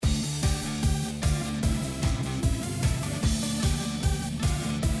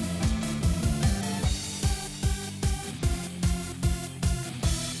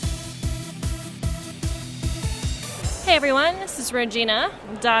Hey everyone, this is Regina,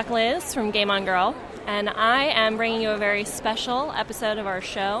 Doc Liz from Game On Girl, and I am bringing you a very special episode of our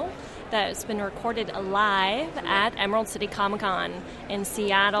show that's been recorded live at Emerald City Comic Con in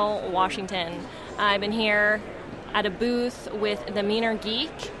Seattle, Washington. I've been here at a booth with the Meaner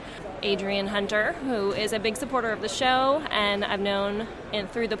Geek, Adrian Hunter, who is a big supporter of the show, and I've known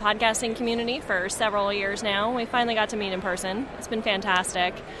through the podcasting community for several years now. We finally got to meet in person. It's been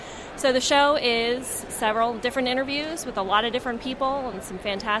fantastic. So the show is several different interviews with a lot of different people and some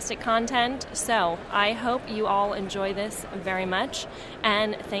fantastic content. So I hope you all enjoy this very much,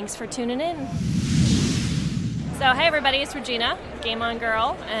 and thanks for tuning in. So hey everybody, it's Regina, Game On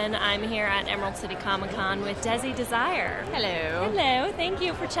Girl, and I'm here at Emerald City Comic Con with Desi Desire. Hello. Hello, thank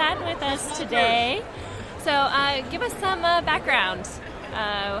you for chatting with us today. So give us some background.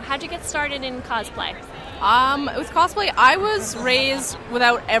 How'd you get started in cosplay? With cosplay, I was raised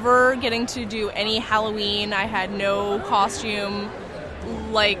without ever getting to do any Halloween. I had no costume,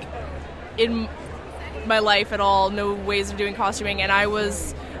 in my life at all, no ways of doing costuming, and I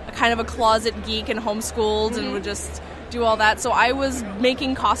was kind of a closet geek and homeschooled and would just do all that. So I was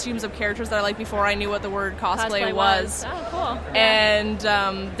making costumes of characters that I liked before I knew what the word cosplay was. Oh, cool. And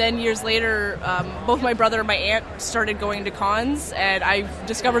then years later, both my brother and my aunt started going to cons, and I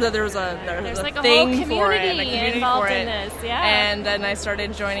discovered that there's a thing whole for it, a community involved for it. in this. Yeah. And then I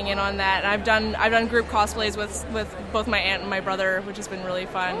started joining in on that. And I've done group cosplays with both my aunt and my brother, which has been really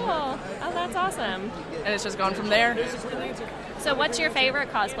fun. Cool. Oh, that's awesome. And it's just gone from there. So what's your favorite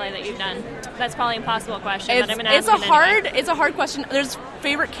cosplay that you've done? That's probably an impossible question, but I'm going to it's ask anyway. It's a hard question. There's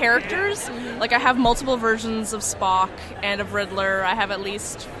favorite characters. Like I have multiple versions of Spock and of Riddler. I have at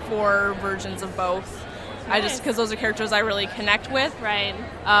least 4 versions of both. Nice. Because those are characters I really connect with. Right.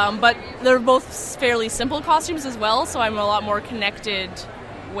 But they're both fairly simple costumes as well, so I'm a lot more connected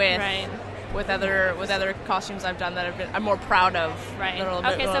with. Right. With other costumes I've done that I'm more proud of. Right. That are a little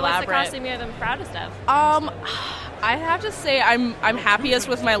bit Okay, more so elaborate. what's the costume you're the proudest of? I have to say I'm happiest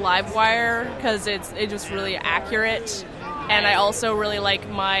with my Livewire because it's just really accurate, and I also really like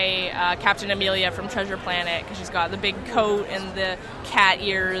my Captain Amelia from Treasure Planet because she's got the big coat and the cat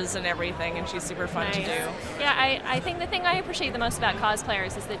ears and everything, and she's super fun to do. Yeah, I think the thing I appreciate the most about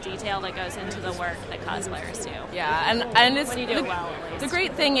cosplayers is the detail that goes into the work that cosplayers do. Yeah, and it's when you do it well, at least. The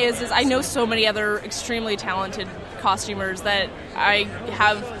great thing is I know so many other extremely talented costumers that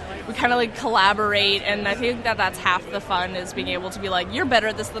we kind of collaborate, and I think that's half the fun is being able to be like, you're better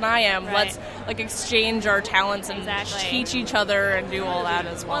at this than I am. Right. Let's exchange our talents and teach each other and do all that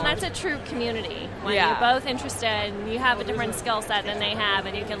as well. Well, that's a true community. When Yeah. you're both interested and you have a different skill set than they have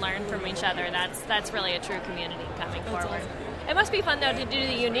and you can learn from each other, that's really a true community coming forward. It must be fun, though, to do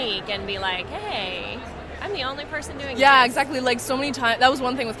the unique and be like, hey, I'm the only person doing this. Yeah, exactly. So many times, that was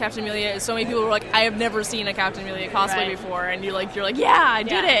one thing with Captain Amelia, is so many people were like, I have never seen a Captain Amelia cosplay before, and you're like, yeah, I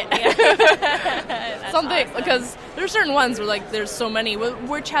did it. Yeah. Something, awesome. because there's certain ones where there's so many,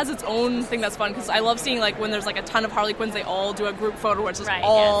 which has its own thing that's fun, because I love seeing when there's a ton of Harley Quinns, they all do a group photo where it's just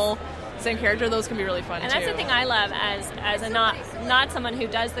all same character. Those can be really fun, and too. that's the thing I love as a not someone who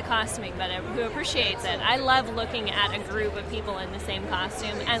does the costuming, but who appreciates it. I love looking at a group of people in the same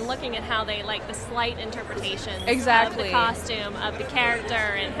costume and looking at how they the slight interpretations of the costume, of the character,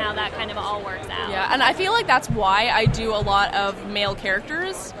 and how that kind of all works out. Yeah, and I feel like that's why I do a lot of male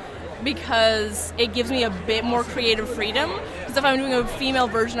characters, because it gives me a bit more creative freedom. Because if I'm doing a female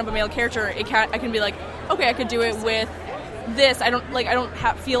version of a male character, I can be like, okay, I could do it with this. I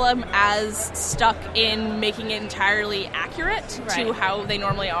don't feel I'm as stuck in making it entirely accurate to how they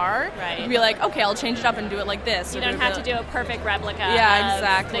normally are. Right. You'd be like, okay, I'll change it up and do it like this. You don't have to do a perfect replica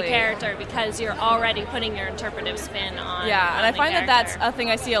of the character because you're already putting your interpretive spin on. Yeah, and I find that that's a thing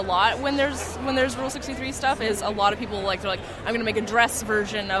I see a lot when there's Rule 63 stuff. Is a lot of people they're like, I'm going to make a dress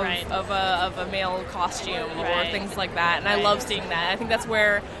version of a male costume or things like that, and I love seeing that. I think that's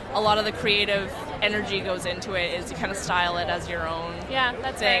where a lot of the creative energy goes into it, is you kind of style it as your own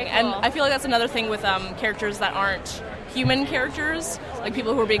that's thing. very cool. And I feel like that's another thing with characters that aren't human characters, like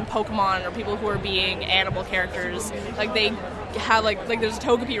people who are being Pokemon or people who are being animal characters. They have there's a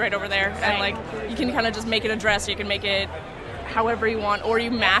Togepi right over there, and you can kind of just make it a dress. You can make it however you want, or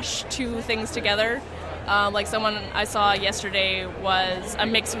you mash 2 things together. Someone I saw yesterday was a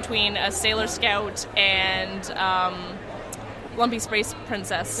mix between a Sailor Scout and Lumpy Space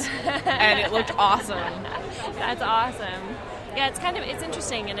Princess, and it looked awesome. That's awesome. Yeah, it's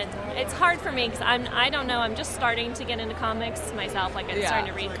interesting, and it's hard for me because I don't know. I'm just starting to get into comics myself. I'm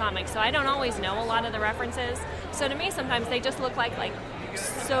starting to read comics, so I don't always know a lot of the references. So to me, sometimes they just look like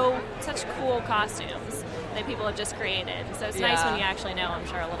such cool costumes. that people have just created. So it's nice when you actually know, I'm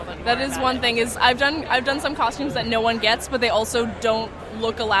sure, a little bit more. That is about one it. thing, is I've done some costumes that no one gets, but they also don't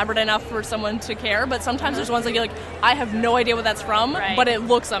look elaborate enough for someone to care. But sometimes there's ones that you're like, I have no idea what that's from, but it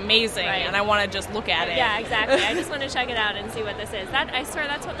looks amazing, and I want to just look at it. Yeah, exactly. I just want to check it out and see what this is. That, I swear,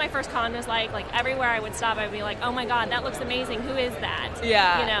 that's what my first con was like. Like, everywhere I would stop, I'd be like, oh my god, that looks amazing. Who is that?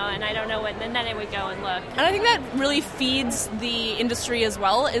 Yeah. You know, and I don't know what, and then I would go and look. And I think that really feeds the industry as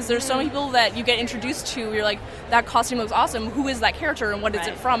well, is there's so many people that you get introduced to, you're like, that costume looks awesome, who is that character and what is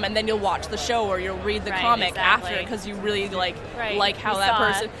it from? And then you'll watch the show or you'll read the comic after, because you really like how that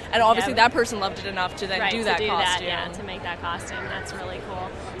person, and obviously that person loved it enough to then do that costume. To make that costume. That's really cool.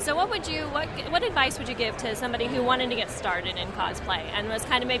 So what advice would you give to somebody who wanted to get started in cosplay and was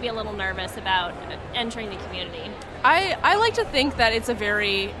kind of maybe a little nervous about entering the community? I like to think that it's a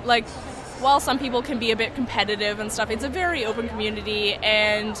very, like, while some people can be a bit competitive and stuff, it's a very open community,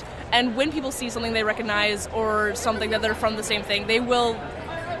 and when people see something they recognize or something that they're from the same thing, they will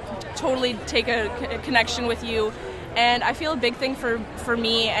totally take a connection with you. And I feel a big thing for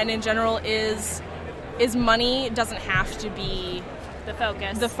me and in general is money doesn't have to be the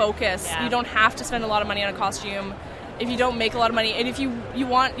focus. Yeah. You don't have to spend a lot of money on a costume. If you don't make a lot of money, and if you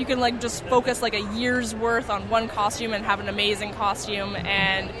want, you can like just focus like a year's worth on one costume and have an amazing costume,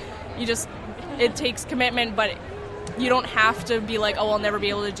 and it takes commitment, but you don't have to be like, oh, I'll never be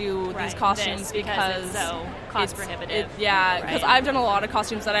able to do these costumes because it's so cost prohibitive. Because I've done a lot of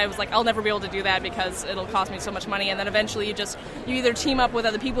costumes that I was like, I'll never be able to do that because it'll cost me so much money, and then eventually you either team up with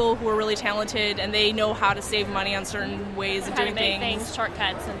other people who are really talented and they know how to save money on certain ways of doing things,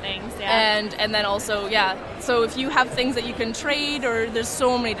 shortcuts and things, and then also so if you have things that you can trade, or there's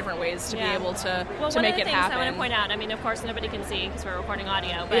so many different ways to be able to make it happen. One of the things I want to point out, I mean, of course nobody can see because we're recording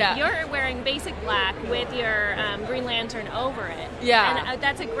audio, but you're wearing basic black with your Green Lantern over it. Yeah. And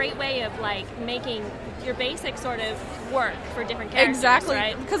that's a great way of like making your basic sort of work for different characters. Exactly.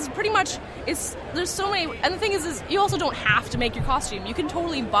 Right? Because pretty much there's so many, and the thing is you also don't have to make your costume. You can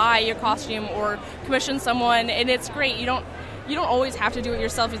totally buy your costume or commission someone, and it's great. You don't always have to do it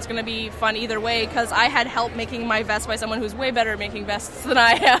yourself. It's going to be fun either way, because I had help making my vest by someone who's way better at making vests than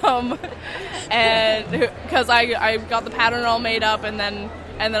I am. And because I got the pattern all made up, and then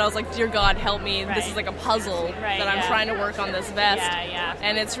I was like, dear God, help me. This is like a puzzle that I'm trying to work on this vest.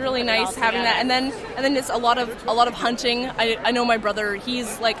 And it's really nice having that. And then it's a lot of hunting. I know my brother,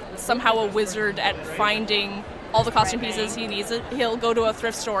 he's like somehow a wizard at finding all the costume pieces he needs. He'll go to a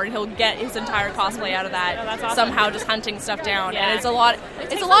thrift store and he'll get his entire cosplay out of that, somehow just hunting stuff down. And it's a lot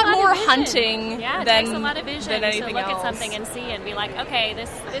more hunting than it takes a lot of vision than anything to look else. at something and see and be like, okay, this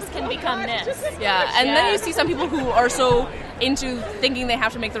can become this. And then you see some people who are so into thinking they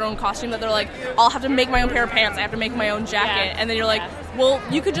have to make their own costume that they're like, I'll have to make my own pair of pants, I have to make my own jacket, and then you're like, well,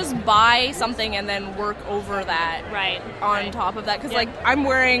 you could just buy something and then work over that on top of that, because like I'm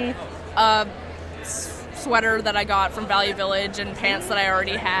wearing a sweater that I got from Value Village and pants that I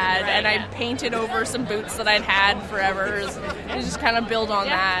already had, and I painted over some boots that I'd had forever, and just kind of build on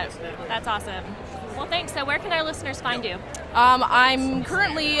that. That's awesome. Well, thanks. So where can our listeners find you? I'm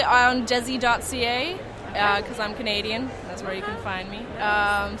currently on Desi.ca, because I'm Canadian. That's where you can find me.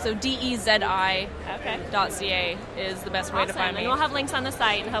 So DEZI.ca is the best way to find me. And we'll have links on the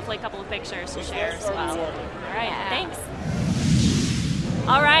site and hopefully a couple of pictures to share as well. All right, thanks.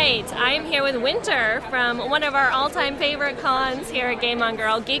 All right, I am here with Winter from one of our all-time favorite cons here at Game On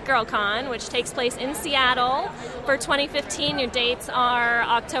Girl, Geek Girl Con, which takes place in Seattle for 2015. Your dates are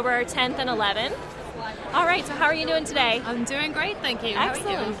October 10th and 11th. All right, so how are you doing today? I'm doing great, thank you.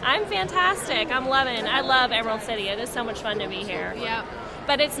 Excellent. How are you? I'm fantastic. I'm loving it. I love Emerald City. It is so much fun to be here. Yeah.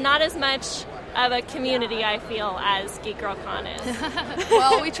 But it's not as much of a community, I feel, as Geek Girl Con is.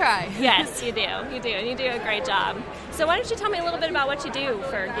 Well, we try. Yes, you do. You do, and you do a great job. So why don't you tell me a little bit about what you do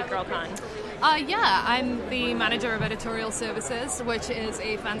for Geek Girl Con? I'm the manager of editorial services, which is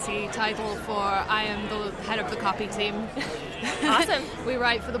a fancy title for I am the head of the copy team. Awesome. We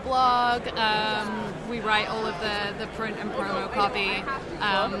write for the blog, we write all of the print and promo copy,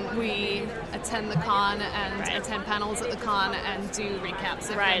 we attend the con and attend panels at the con and do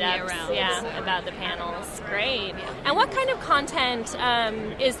recaps of them year round. About the panels. Great. And what kind of content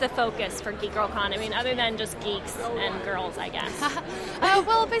is the focus for Geek Girl Con? I mean, other than just geeks and girls, I guess.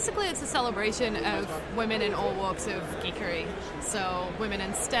 Well, basically it's a celebration of women in all walks of geekery. So women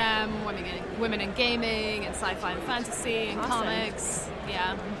in STEM, women in gaming, and sci-fi and fantasy, and comics.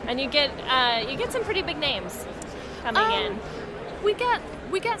 Yeah. And you get some pretty big names coming in. We get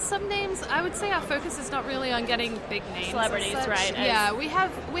We get some names. I would say our focus is not really on getting big names. Celebrities, right? Yeah, we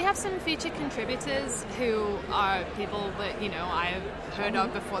have some featured contributors who are people that, you know, I've heard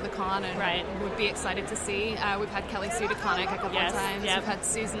of before the con and would be excited to see. We've had Kelly Sue DeConnick a couple of times. We've had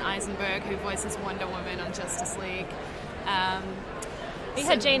Susan Eisenberg, who voices Wonder Woman on Justice League. We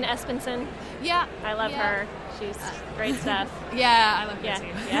had Jane Espenson. Yeah. I love her. She's great stuff. Yeah, I love her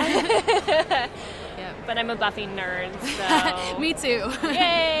too. Yeah. But I'm a Buffy nerd, so... Me too.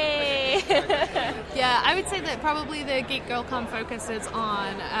 Yay! Yeah, I would say that probably the Geek Girl Con focuses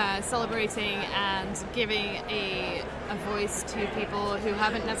on celebrating and giving a voice to people who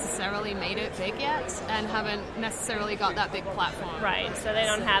haven't necessarily made it big yet and haven't necessarily got that big platform. Right, so they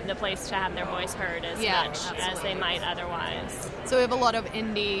don't have the place to have their voice heard as much as they might otherwise. So we have a lot of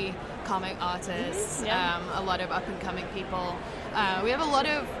indie comic artists, a lot of up-and-coming people. We have a lot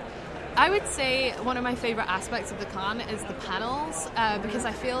of... I would say one of my favorite aspects of the con is the panels, because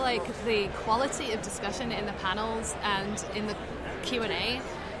I feel like the quality of discussion in the panels and in the Q&A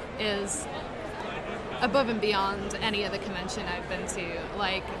is above and beyond any other convention I've been to.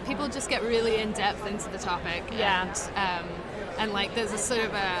 Like, people just get really in-depth into the topic, and like there's a sort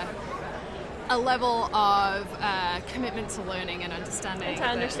of a level of commitment to learning and understanding. And to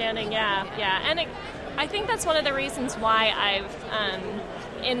understanding, and I think that's one of the reasons why I've...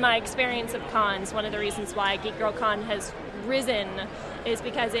 in my experience of cons, one of the reasons why Geek Girl Con has risen is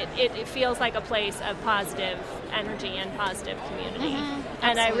because it feels like a place of positive energy and positive community.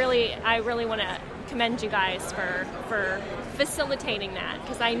 And I really want to commend you guys for facilitating that,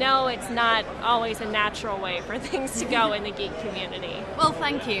 because I know it's not always a natural way for things to go in the geek community. Well,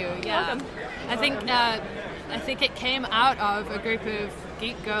 thank you. You're welcome. I think it came out of a group of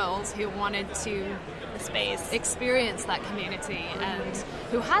geek girls who wanted to experience that community and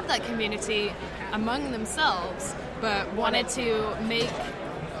who had that community among themselves, but wanted to make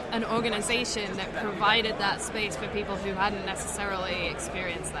an organization that provided that space for people who hadn't necessarily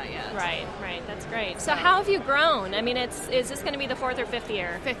experienced that yet. Right, that's great. So how have you grown? I mean, is this going to be the 4th or 5th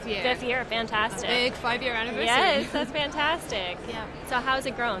year? 5th year. 5th year, fantastic. A big 5-year anniversary. Yes, that's fantastic. Yeah. So how has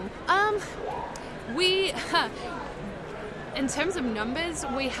it grown? In terms of numbers,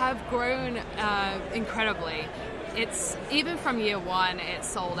 we have grown incredibly. It's even from year one, it's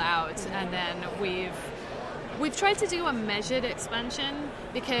sold out, and then we've tried to do a measured expansion,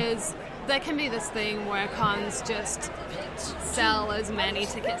 because there can be this thing where cons just sell as many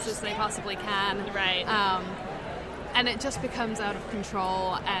tickets as they possibly can, right? And it just becomes out of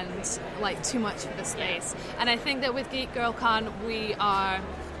control and like too much for the space. And I think that with Geek Girl Con, we are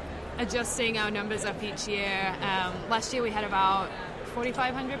adjusting our numbers up each year. Last year we had about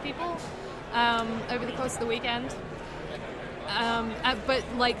 4,500 people over the course of the weekend. But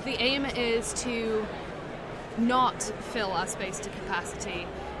like the aim is to not fill our space to capacity,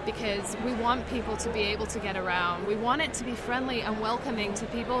 because we want people to be able to get around. We want it to be friendly and welcoming to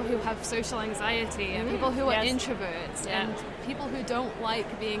people who have social anxiety and people who are introverts and people who don't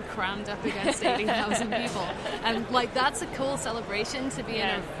like being crammed up against 80,000 people. And like that's a cool celebration, to be in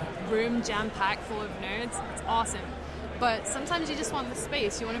a room jam-packed full of nerds. It's awesome. But sometimes you just want the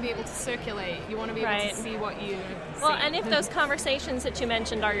space. You want to be able to circulate. You want to be able to see what you see. Well, and if those conversations that you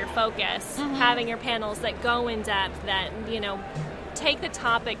mentioned are your focus, having your panels that go in depth, that, you know, take the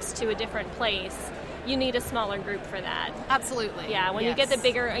topics to a different place, you need a smaller group for that. Absolutely. Yeah, when you get the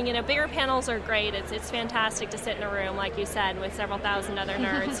bigger panels are great. It's fantastic to sit in a room, like you said, with several thousand other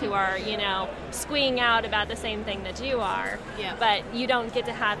nerds who are, you know, squeeing out about the same thing that you are. Yeah. But you don't get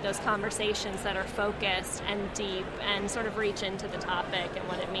to have those conversations that are focused and deep and sort of reach into the topic and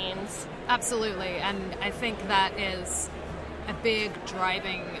what it means. Absolutely, and I think that is a big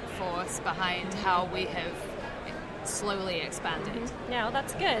driving force behind how we have slowly expanded. Yeah, well,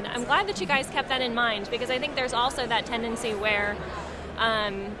 that's good. I'm glad that you guys kept that in mind, because I think there's also that tendency where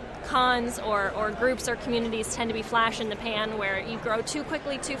cons or groups or communities tend to be flash in the pan, where you grow too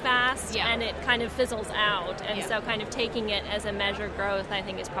quickly, too fast, and it kind of fizzles out. And so kind of taking it as a measured growth, I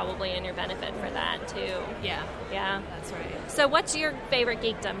think, is probably in your benefit for that, too. Yeah. Yeah. That's right. So what's your favorite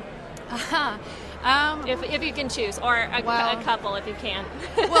geekdom? If you can choose, or a couple if you can.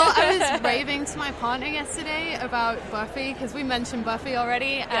 Well, I was raving to my partner yesterday about Buffy, because we mentioned Buffy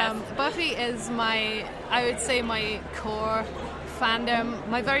already. Yes. Buffy is my core fandom.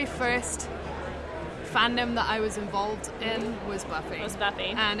 My very first fandom that I was involved in was Buffy.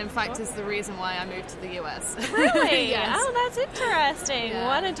 And in fact is the reason why I moved to the US. Really? Yes. Oh, that's interesting. Yeah.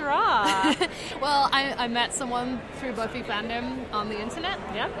 What a draw. Well, I met someone through Buffy fandom on the internet.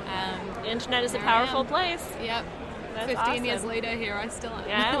 Yep. The internet is a powerful place. Yep. That's 15 awesome. years later, here I still am.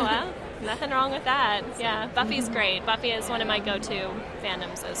 Yeah, well, Nothing wrong with that. Yeah, Buffy's great. Buffy is one of my go-to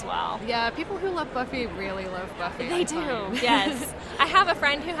fandoms as well. Yeah, people who love Buffy really love Buffy. They do, yes. I have a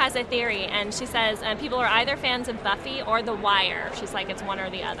friend who has a theory, and she says people are either fans of Buffy or The Wire. She's like, it's one or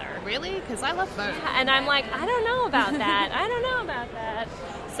the other. Really? Because I love both. Yeah, and I'm like, I don't know about that.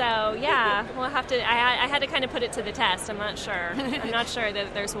 So, yeah, we'll have to... I had to kind of put it to the test. I'm not sure. I'm not sure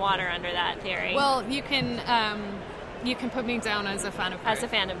that there's water under that theory. Well, you can put me down as a fan of both. As a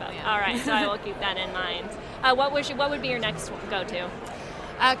fan of both. Yeah. All right, so I will keep that in mind. What would be your next go-to?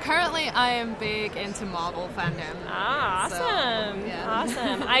 Currently, I am big into Marvel fandom. Ah, awesome. So, yeah.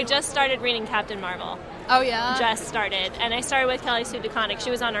 Awesome. I just started reading Captain Marvel. Oh, yeah? Just started. And I started with Kelly Sue DeConnick.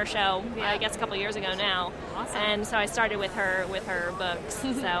 She was on our show, I guess, a couple years ago now. Awesome. And so I started with her books. So,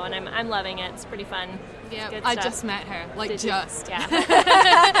 and I'm loving it. It's pretty fun. Yeah, I just met her. Yeah.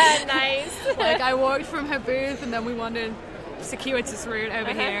 Nice. I walked from her booth, and then we wandered circuitous route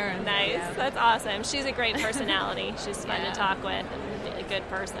over here. And, nice. Yeah. That's awesome. She's a great personality. She's fun to talk with and a good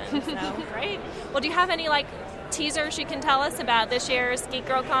person. So, great. Well, do you have any, teasers you can tell us about this year's Geek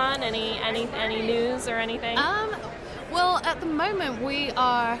Girl Con? Any news or anything? Well, at the moment, we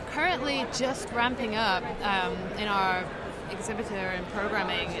are currently just ramping up in our exhibitor and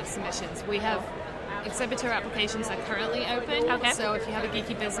programming submissions. We have exhibitor applications are currently open. Okay. So if you have a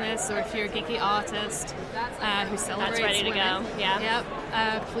geeky business or if you're a geeky artist who celebrates that's ready to women, go. Yeah.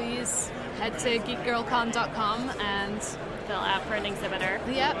 Yep. Please head to geekgirlcon.com and fill out for an exhibitor.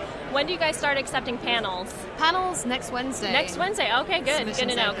 Yep. When do you guys start accepting panels? Panels next Wednesday. Next Wednesday. Okay, good. Submissions Good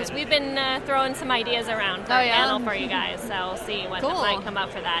to know, because we've been throwing some ideas around for a panel for you guys. So we'll see what might come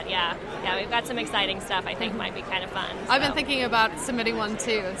up for that. Yeah, we've got some exciting stuff I think might be kind of fun. So. I've been thinking about submitting one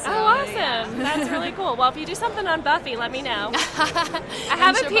too. So, awesome. Yeah. That's really cool. Well, if you do something on Buffy, let me know. I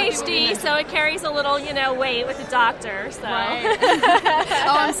have a PhD, so it carries a little, weight with the doctor. So. Right.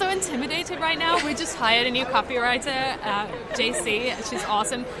 I'm so intimidated right now. We just hired a new copywriter, JC. She's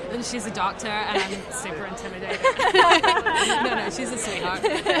awesome. And she's a doctor, and I'm super intimidated. No, she's a sweetheart.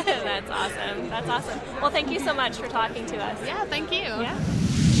 That's awesome. Well, thank you so much for talking to us. Yeah, thank you. Yeah.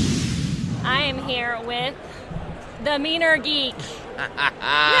 I am here with the Meaner Geek. What's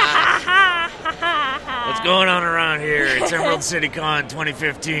going on around here? It's Emerald City Con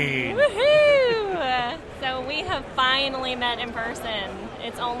 2015. Woohoo! So we have finally met in person.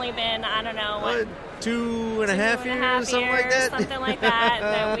 It's only been, I don't know, what? 2.5 years, something like that. Something like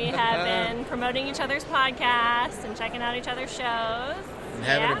that we have been promoting each other's podcasts and checking out each other's shows. And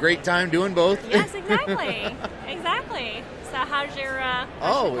having a great time doing both. Yes, exactly. So how's your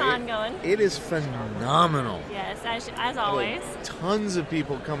con going? It is phenomenal. Yes, as always. Tons of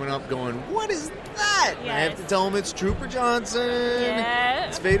people coming up going, what is that? Yes. I have to tell them it's Trooper Johnson. Yes.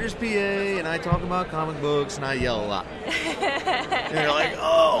 It's Vader's PA, and I talk about comic books, and I yell a lot. And they're like,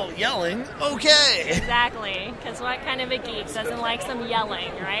 oh, yelling? Okay. Exactly, because what kind of a geek doesn't like some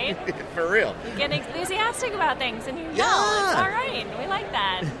yelling, right? For real. You get enthusiastic about things and you yell. It's all right. We like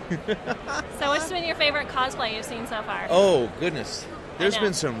that. So what's been your favorite cosplay you've seen so far? Oh, goodness. There's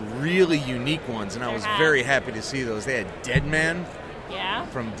been some really unique ones, and I was very happy to see those. They had Deadman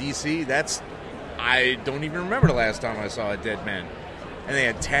from DC. I don't even remember the last time I saw a Deadman. And they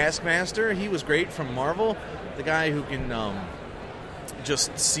had Taskmaster. He was great from Marvel. The guy who can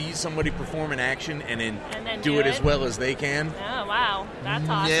just see somebody perform an action and then do it as well as they can. Oh, wow. That's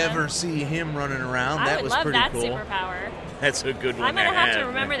awesome. Never see him running around. That was pretty cool. I would love that superpower. That's a good one. I'm going to have to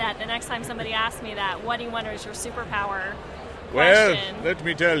remember that the next time somebody asks me that. What do you wonder is your superpower? Well, question. let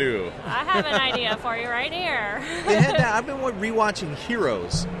me tell you. I have an idea for you right here. They had that. I've been rewatching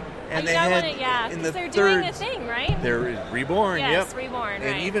Heroes. And they had because they're doing the thing, right? They're Reborn, yes, Reborn, right.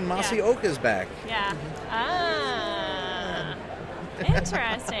 And even Masioka's back. Yeah.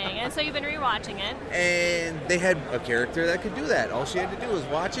 Interesting. And so you've been rewatching it. And they had a character that could do that. All she had to do was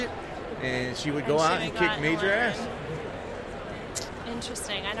watch it, and she would go out and kick major ass.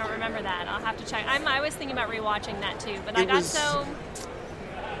 Interesting. I don't remember that. I'll have to check. I was thinking about rewatching that too, but it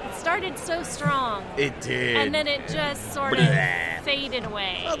started so strong. It did. And then it just sort of faded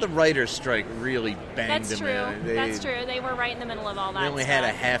away. Well, the writer's strike really banged them. That's true. They were right in the middle of all that. They only had a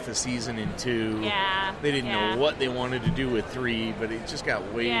half a season in 2. Yeah. They didn't know what they wanted to do with 3, but it just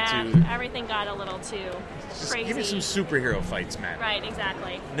got way too... Yeah, everything got a little too crazy. Give me some superhero fights, man. Right,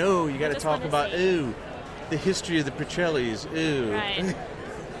 exactly. No, you got to talk about, the history of the Petrellis. Right.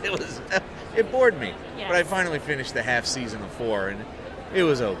 It bored me. Yes. But I finally finished the half season of 4, and it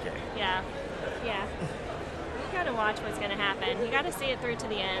was okay. Yeah. You got to watch what's going to happen. You got to see it through to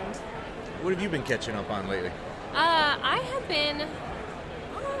the end. What have you been catching up on lately? I have been...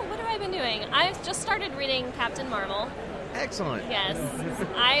 what have I been doing? I've just started reading Captain Marvel. Excellent. Yes.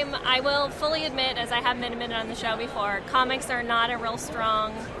 I will fully admit, as I haven't admitted on the show before, comics are not a real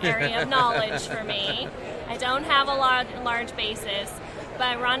strong area of knowledge for me. I don't have a large basis.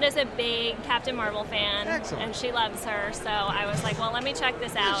 But Rhonda's a big Captain Marvel fan. Excellent. And she loves her, so I was like, well, let me check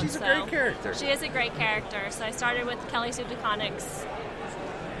this out. She's a great character. She is a great character. So I started with Kelly Sue DeConnick's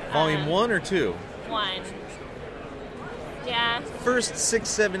Volume 1 or 2? 1. Yeah. First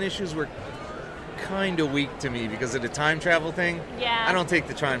 6-7 issues were kind of weak to me because of the time travel thing. Yeah. I don't take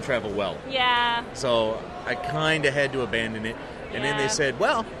the time travel well. Yeah. So I kind of had to abandon it. And then they said,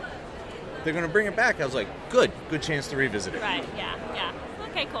 well, they're going to bring it back. I was like, good chance to revisit it. Right, yeah.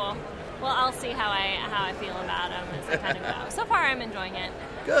 Okay, cool. Well, I'll see how I feel about them as I kind of go. So far, I'm enjoying it.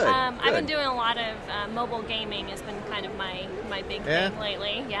 Good. I've been doing a lot of mobile gaming. Has been kind of my big thing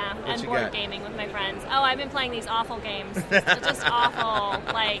lately. Yeah, and board gaming with my friends. Oh, I've been playing these awful games. Just awful.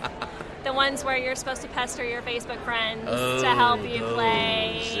 Like the ones where you're supposed to pester your Facebook friends to help you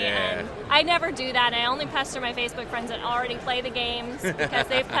play. Yeah. And I never do that. I only pester my Facebook friends that already play the games because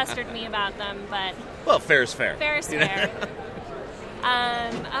they've pestered me about them. But well, fair is fair. Fair is fair.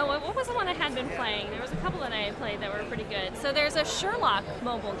 What was the one I had been playing? There was a couple that I had played that were pretty good. So there's a Sherlock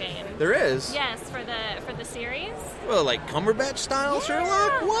mobile game. There is? Yes, for the series. Well, like Cumberbatch style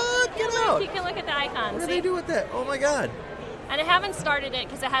Sherlock? What? Get out. You can look at the icons. What do they do with that? Oh my god. And I haven't started it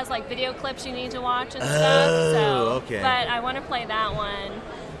because it has like video clips you need to watch and stuff. So, okay. But I want to play that one.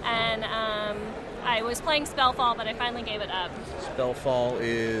 And I was playing Spellfall, but I finally gave it up. Spellfall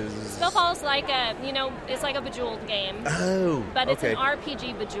is like it's like a Bejeweled game. Oh, but it's an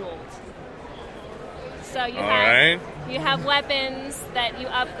RPG Bejeweled. So you have weapons that you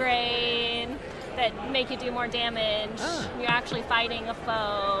upgrade that make you do more damage. You're actually fighting a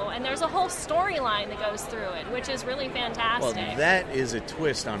foe, and there's a whole storyline that goes through it, which is really fantastic. Well, that is a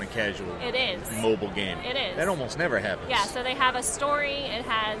twist on a casual mobile game. It is. That almost never happens. Yeah, so they have a story, it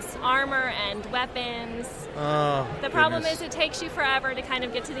has armor and weapons. The problem is it takes you forever to kind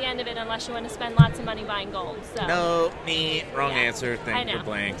of get to the end of it unless you want to spend lots of money buying gold. So wrong answer. Thank you for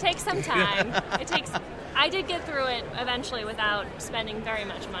playing. It takes some time. I did get through it eventually without spending very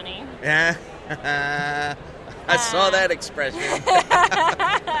much money. Yeah. I saw that expression.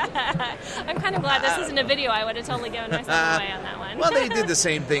 I'm kind of glad this isn't a video. I would have totally given myself away on that one. Well, they did the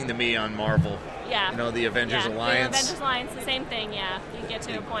same thing to me on Marvel. Yeah. The Avengers Alliance. The Avengers Alliance, the same thing, You get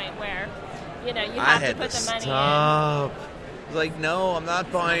to a point where, you have to put the money in. I was like, no, I'm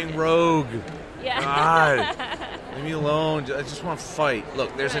not buying Rogue. Yeah. God. Leave me alone. I just want to fight.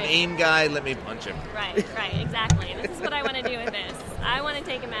 Look, there's an AIM guy. Let me punch him. Right, exactly. This is what I want to do with this. I want to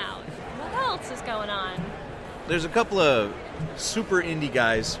take him out. What else is going on? There's a couple of super indie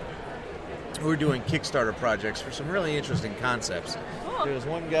guys who are doing Kickstarter projects for some really interesting concepts. Cool. There was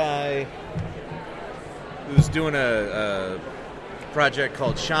one guy who's doing a project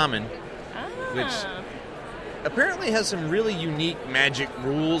called Shaman, which apparently has some really unique magic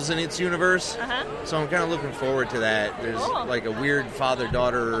rules in its universe. So I'm kind of looking forward to that. There's like a weird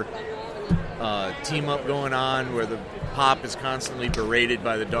father-daughter team up going on where the pop is constantly berated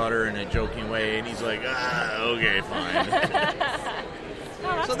by the daughter in a joking way, and he's like, okay, fine.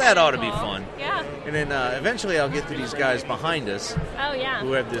 So that ought to be fun. Yeah. And then eventually I'll get to these guys behind us. Oh, yeah.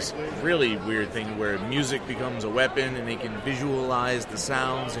 Who have this really weird thing where music becomes a weapon and they can visualize the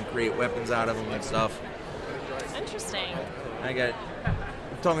sounds and create weapons out of them and stuff. Interesting. I'm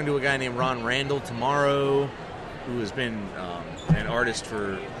talking to a guy named Ron Randall tomorrow, who has been an artist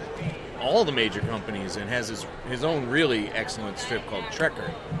for all the major companies and has his own really excellent strip called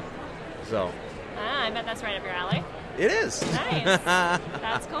Trekker. So. I bet that's right up your alley. It is. Nice.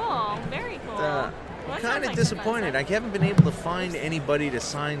 That's cool. Very cool. I'm kind of disappointed. I haven't been able to find anybody to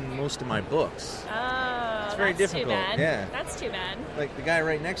sign most of my books. Oh, it's very difficult. Too bad. Yeah. That's too bad. Like the guy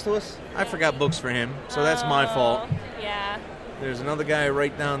right next to us, I forgot books for him, so that's my fault. Yeah. There's another guy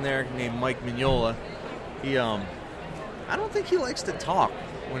right down there named Mike Mignola. He, I don't think he likes to talk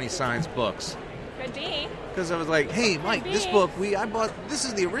when he signs books. Could be. Because I was like, hey, Mike, this book, I bought, this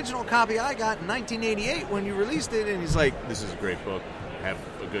is the original copy I got in 1988 when you released it. And he's like, this is a great book. Have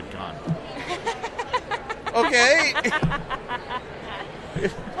a good con. Okay.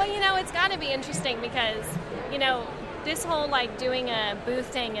 Well, it's got to be interesting because, this whole, doing a booth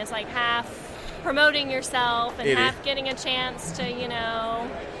thing is, half promoting yourself and half getting a chance to,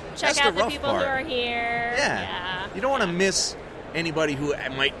 check out the people who are here. Yeah. You don't want to miss anybody who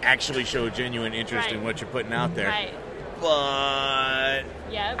might actually show genuine interest in what you're putting out there. Right. But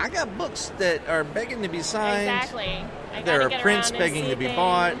I got books that are begging to be signed. Exactly. There are prints begging to be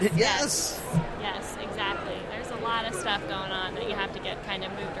bought. Yes. Yes, exactly. There's a lot of stuff going on that you have have to get kind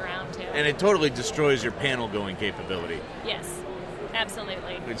of moved around to. And it totally destroys your panel going capability. Yes,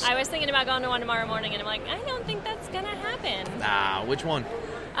 absolutely. I was thinking about going to one tomorrow morning, and I'm like, I don't think that's going to happen. Which one?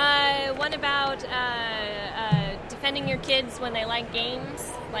 One about defending your kids when they like games,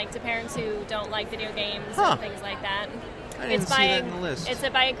 like to parents who don't like video games and things like that. I didn't see that in the list. It's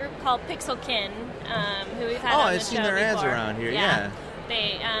by a group called Pixelkin, who we've had on the show before. I've seen their ads around here, yeah.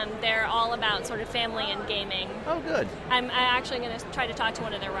 They're all about sort of family and gaming. Oh, good. I'm actually going to try to talk to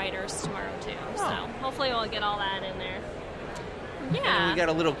one of their writers tomorrow, too. So hopefully we'll get all that in there. Yeah. And we got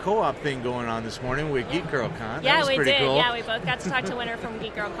a little co-op thing going on this morning with Geek Girl Con. Yeah, that was pretty cool. Yeah, we both got to talk to Winter from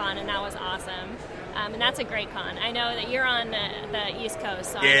Geek Girl Con, and that was awesome. And that's a great con. I know that you're on the East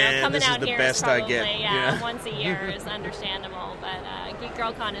Coast, so I know coming out here is probably once a year is understandable. But Geek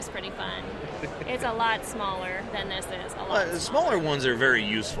Girl Con is pretty fun. It's a lot smaller than this is. The smaller ones are very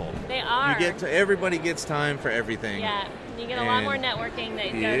useful. They are. Everybody gets time for everything. Yeah, you get a lot more networking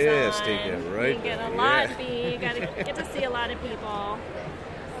that goes on. Yes, take it right. You get a lot. You get to see a lot of people.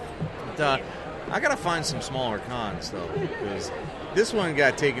 I gotta find some smaller cons though, because this one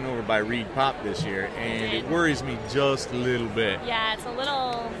got taken over by Reed Pop this year, and it worries me just a little bit. Yeah, it's a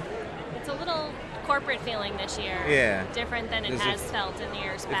little corporate feeling this year. Yeah, different than it has felt in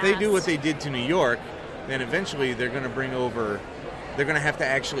years past. If they do what they did to New York, then eventually they're going to they're going to have to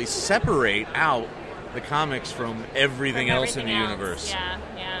actually separate out the comics from everything else in the universe. Yeah.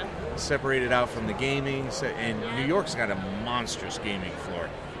 Separate it out from the gaming, and New York's got a monstrous gaming floor.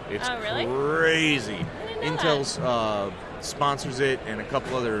 It's crazy. Intel's sponsors it, and a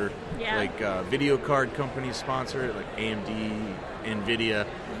couple other video card companies sponsor it, like AMD, Nvidia.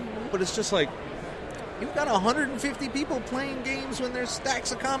 But it's just like, you've got 150 people playing games when there's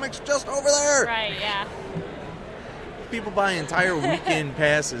stacks of comics just over there. Right, yeah. People buy entire weekend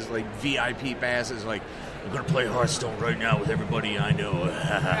passes, like VIP passes, like, I'm going to play Hearthstone right now with everybody I know.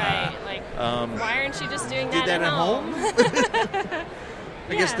 Right, like, why aren't you just doing that at home?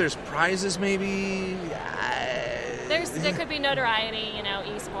 I guess there's prizes, maybe. There could be notoriety,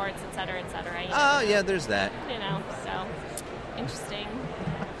 esports, et cetera, there's that. So interesting.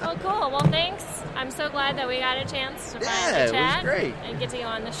 Well, cool. Well, thanks. I'm so glad that we got a chance to finally chat. It was great. And get to you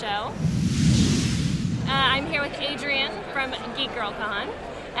on the show. I'm here with Adrian from Geek Girl Con.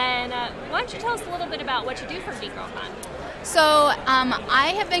 And why don't you tell us a little bit about what you do for Geek Girl Con? So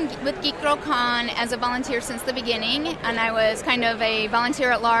I have been with Geek Girl Con as a volunteer since the beginning, and I was kind of a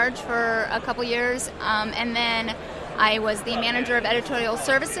volunteer at large for a couple years, and then I was the manager of editorial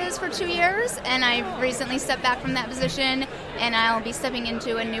services for 2 years, and I've recently stepped back from that position, and I'll be stepping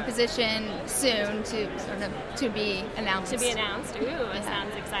into a new position soon to be announced. To be announced. Ooh, it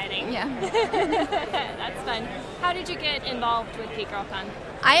sounds exciting. Yeah. That's fun. How did you get involved with Geek Girl Con?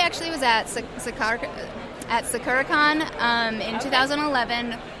 I actually was at SakuraCon in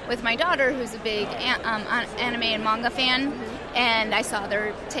 2011 with my daughter, who's a big anime and manga fan, and I saw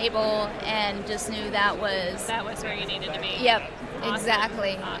their table and just knew that was where you needed to be. Yep, awesome.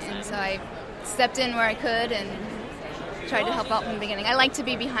 Exactly. Awesome. And so I stepped in where I could and tried to help out from the beginning. I like to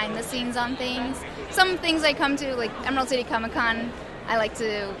be behind the scenes on things. Some things I come to, like Emerald City Comic Con, I like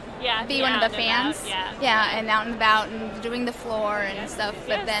to be one of the fans. And out and about and doing the floor and stuff.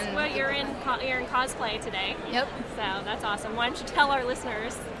 But then, well, you're in cosplay today. Yep. So that's awesome. Why don't you tell our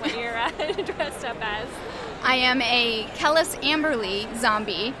listeners what you're dressed up as? I am a Kellis Amberly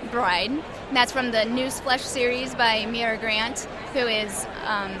zombie bride. That's from the Newsflesh series by Mira Grant, who is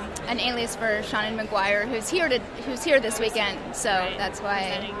an alias for Shannon McGuire, who's here this weekend. So that's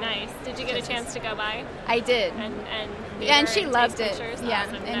why. Nice. Did you get a chance to go by? I did. And she loved it. Pictures? Yeah,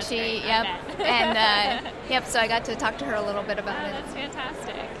 Awesome. and that's she, great. and so I got to talk to her a little bit about it. That's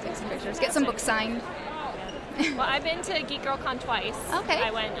fantastic. Take some pictures, get some books signed. Well, I've been to Geek Girl Con twice. Okay.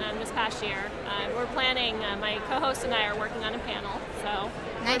 I went this past year. We're planning, my co-host and I are working on a panel, so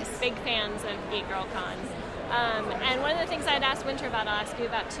nice. We're big fans of Geek Girl Con. And one of the things I'd asked Winter about, I'll ask you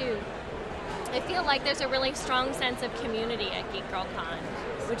about too. I feel like there's a really strong sense of community at Geek Girl Con.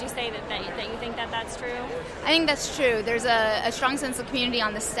 Would you say that you think that's true? I think that's true. There's a strong sense of community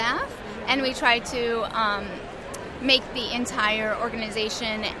on the staff, and we try to make the entire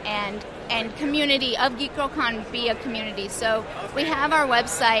organization and community of Geek Girl Con be a community. So we have our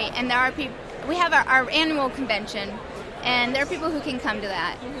website, and there are people. We have our annual convention, and there are people who can come to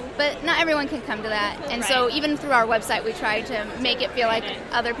that, but not everyone can come to that. And so even through our website, we try to make it feel like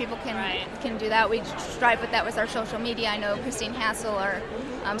other people can do that. We strive with that with our social media. I know Christine Hassel, our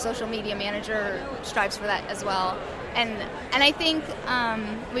social media manager, strives for that as well. And I think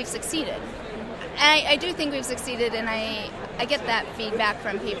we've succeeded. And I do think we've succeeded, and I I get that feedback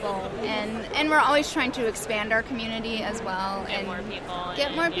from people, and we're always trying to expand our community as well. Get more people.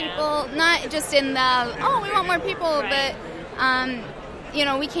 Get more people, not just in the, we want more people, but,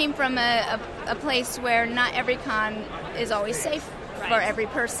 we came from a place where not every con is always safe for every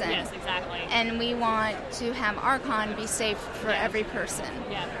person. Yes, exactly. And we want to have our con be safe for every person.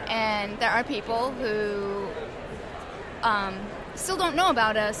 Yeah. And there are people who still don't know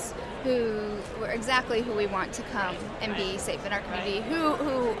about us, who were exactly who we want to come and be safe in our community,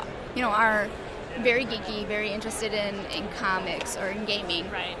 who are very geeky, very interested in comics or in gaming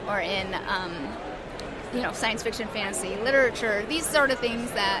or in science fiction, fantasy, literature, these sort of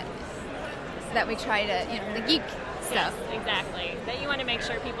things that we try to, the geek stuff. Yes, exactly. That you want to make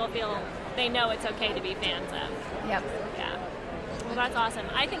sure people feel they know it's okay to be fans of. Yep. Yeah. Well, that's awesome.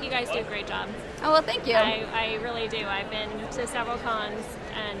 I think you guys do a great job. Oh, well, thank you. I really do. I've been to several cons,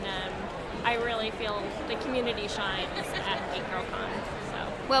 and I really feel the community shines at Geek Girl Con. So.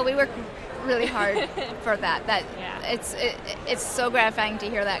 Well, we work really hard for that. It's so gratifying to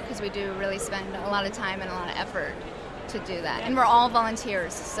hear that, because we do really spend a lot of time and a lot of effort to do that. And we're all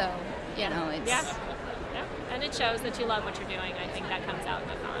volunteers, so, it's... Yeah. And it shows that you love what you're doing. I think that comes out in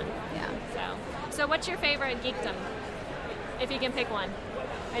the con. Yeah. So what's your favorite geekdom? If you can pick one.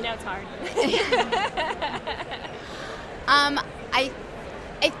 I know it's hard.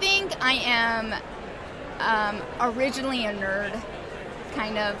 I think I am originally a nerd,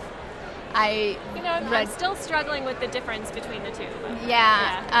 kind of. I'm still struggling with the difference between the two. But,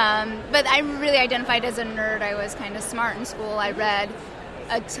 but I really identified as a nerd. I was kind of smart in school. I read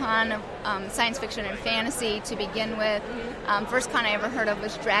a ton of science fiction and fantasy to begin with. First con I ever heard of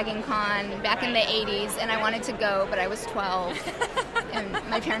was Dragon Con back in the 80s, and I wanted to go, but I was 12. And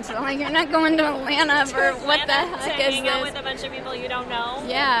my parents were like, "You're not going to Atlanta for what the heck is hang this?" out with a bunch of people you don't know.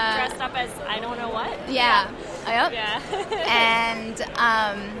 Yeah. Dressed up as I don't know what. Yeah. Yep. Yeah. And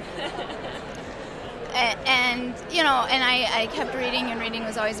and I kept reading, and reading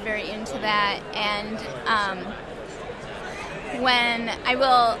was always very into that. And when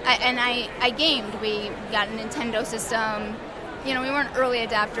I gamed. We got a Nintendo system. We weren't early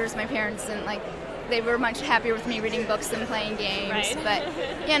adapters. My parents didn't they were much happier with me reading books than playing games. Right. But,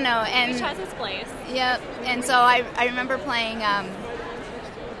 and... Each has its place. Yep. And so I remember playing, I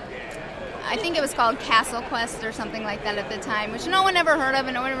think it was called Castle Quest or something like that at the time, which no one ever heard of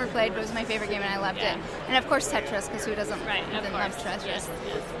and no one ever played, but it was my favorite game and I loved it. And of course Tetris, because who doesn't love Tetris? Yes.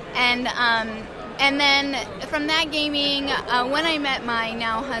 And then from that gaming, when I met my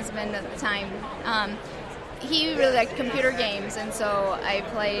now husband at the time, he really liked computer games, and so I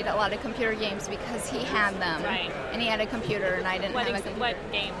played a lot of computer games because he had them. Right. And he had a computer, and I didn't have a computer. What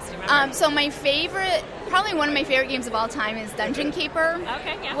games do you remember? So my favorite, probably one of my favorite games of all time is Dungeon Keeper.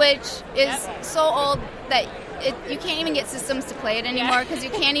 Okay, yeah. Which is so old that you can't even get systems to play it anymore, because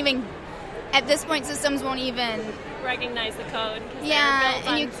you can't even, at this point, systems won't even recognize the code. Yeah,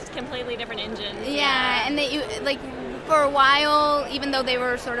 they're built on completely different engines. Yeah, and for a while, even though they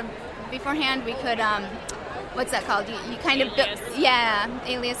were sort of beforehand, we could what's that called? You kind of alias.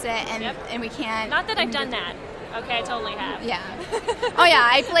 Alias it, and we can't. Not that I've done that. Okay, I totally have. Yeah. Oh yeah,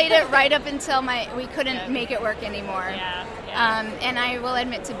 I played it right up until we couldn't make it work anymore. Yeah. And I will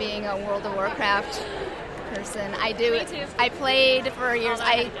admit to being a World of Warcraft person. I do. Me too. I played for years.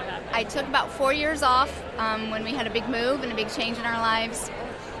 I took about 4 years off when we had a big move and a big change in our lives.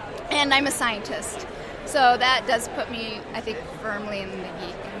 And I'm a scientist, so that does put me, I think, firmly in the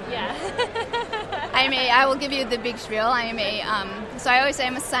geek. Yeah. I will give you the big spiel. So I always say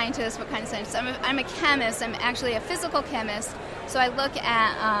I'm a scientist. What kind of scientist? I'm a chemist. I'm actually a physical chemist. So I look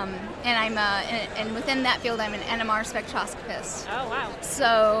at, and within that field, I'm an NMR spectroscopist. Oh, wow.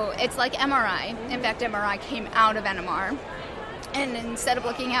 So it's like MRI. In fact, MRI came out of NMR. And instead of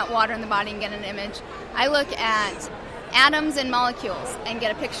looking at water in the body and get an image, I look at atoms and molecules and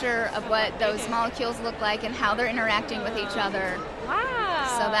get a picture of what those molecules look like and how they're interacting with each other. Wow.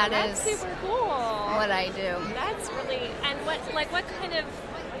 So that's super cool. What I do. That's really, and what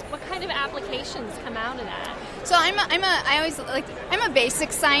kind of applications come out of that? So I'm a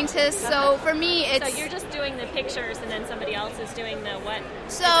basic scientist. So for me, it's so you're just doing the pictures, and then somebody else is doing the what?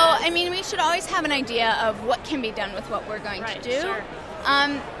 So we should always have an idea of what can be done with what we're going to do. Sure.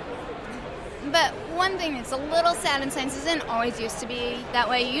 But one thing that's a little sad in science isn't always used to be that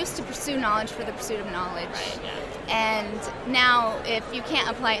way. You used to pursue knowledge for the pursuit of knowledge. Right, yeah. And now, if you can't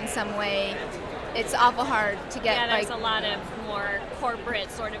apply it in some way, it's awful hard to get. Yeah, there's a lot of more corporate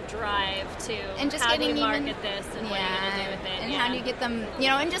sort of drive to and just how do getting you market this and what are you going to do with it. And how do you get them,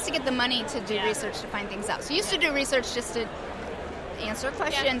 and just to get the money to do research to find things out. So you used to do research just to, answer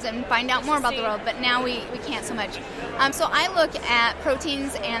questions and find out more about the world, but now we can't so much. So I look at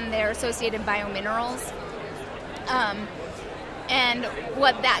proteins and their associated biominerals. And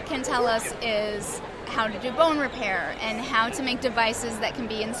what that can tell us is how to do bone repair and how to make devices that can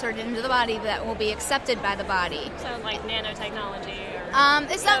be inserted into the body that will be accepted by the body. So like nanotechnology or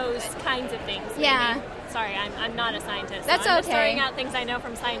those kinds of things. Maybe. Yeah. Sorry, I'm not a scientist. That's so I'm okay. just throwing out things I know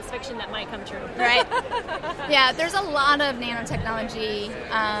from science fiction that might come true. Right. Yeah, there's a lot of nanotechnology.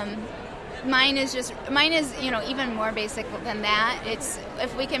 Mine is even more basic than that. It's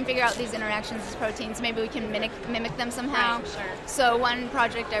if we can figure out these interactions with proteins, maybe we can mimic them somehow. Right, sure. So one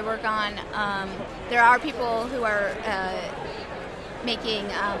project I work on, there are people who are making.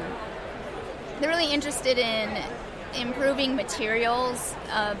 They're really interested in improving materials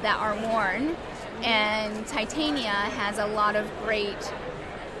that are worn, and Titania has a lot of great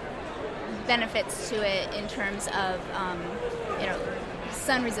benefits to it in terms of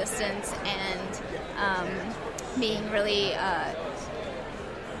sun resistance and being really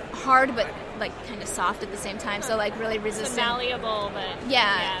hard but like kind of soft at the same time, so like really resistant. So malleable, but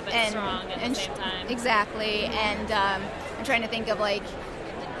but and strong at the same time. Exactly, and I'm trying to think of like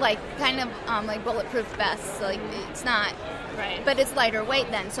kind of like bulletproof vests. Like it's not, right, but it's lighter weight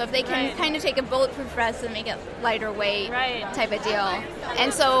then. So if they can kind of take a bulletproof vest and make it lighter weight, type of deal.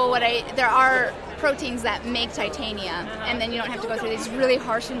 And so there are proteins that make titania, and then you don't have to go through these really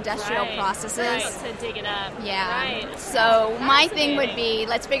harsh industrial processes to dig it up. Yeah. Right. So my thing would be,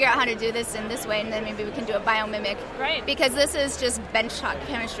 let's figure out how to do this in this way, and then maybe we can do a biomimic. Right. Because this is just benchtop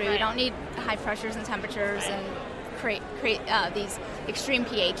chemistry. We don't need high pressures and temperatures and create these extreme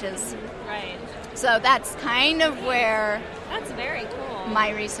pHs. Right. So that's kind of where that's very cool. My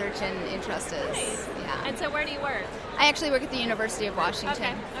research and interest is. Nice. Yeah. And so where do you work? I actually work at the University of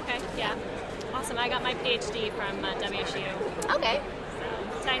Washington. Okay. Yeah. Awesome. I got my PhD from WSU. Okay.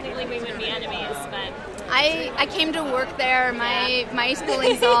 So technically we would be enemies, but I came to work there. My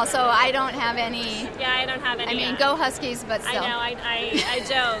schooling's all, so I don't have any. Yeah, I don't have any. I mean, go Huskies, but still. I know. I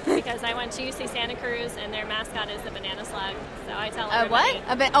joke because I went to UC Santa Cruz and their mascot is the banana slug. So I tell everybody.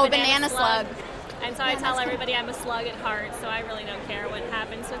 What? Banana slug. And so I tell everybody I'm a slug at heart, so I really don't care what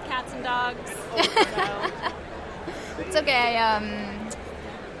happens with cats and dogs. So. It's okay.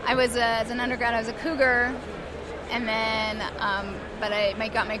 I was as an undergrad, I was a cougar, and then but I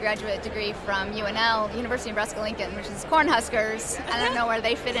got my graduate degree from UNL, University of Nebraska-Lincoln, which is Cornhuskers. I don't know where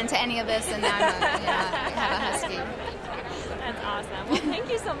they fit into any of this, and now I have a husky. That's awesome. Well,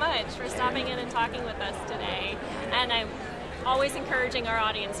 thank you so much for stopping in and talking with us today. And I'm always encouraging our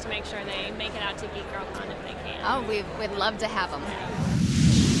audience to make sure they make it out to Geek Girl Con if they can. Oh, we'd love to have them.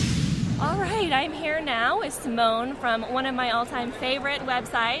 All right, I'm here now with Simone from one of my all-time favorite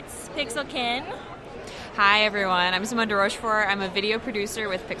websites, Pixelkin. Hi, everyone. I'm Simone de Rochefort. I'm a video producer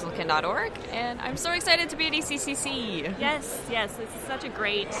with Pixelkin.org, and I'm so excited to be at ECCC. Yes, this is such a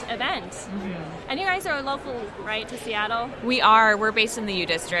great event. Mm-hmm. And you guys are local, right, to Seattle? We are. We're based in the U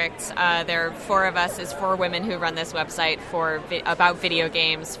District. There are 4 of us as 4 women who run this website about video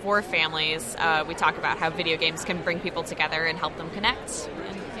games for families. We talk about how video games can bring people together and help them connect.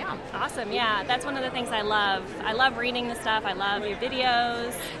 Awesome, yeah. That's one of the things I love. I love reading the stuff. I love your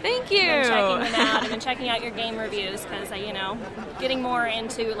videos. Thank you. I've been checking them out. I've been checking out your game reviews because, getting more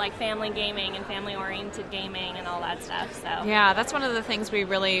into like family gaming and family-oriented gaming and all that stuff. So yeah, that's one of the things we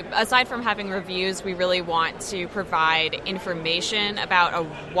really, aside from having reviews, we really want to provide information about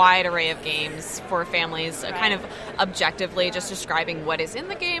a wide array of games for families, kind of objectively just describing what is in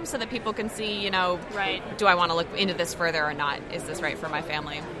the game so that people can see, do I want to look into this further or not? Is this right for my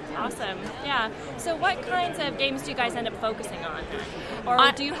family? Awesome. Yeah. So what kinds of games do you guys end up focusing on?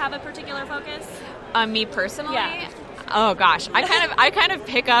 Or do you have a particular focus? Me personally? Yeah. Oh gosh, I kind of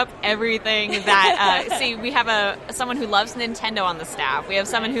pick up everything that. See, we have someone who loves Nintendo on the staff. We have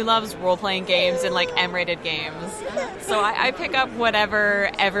someone who loves role-playing games and like M-rated games. So I pick up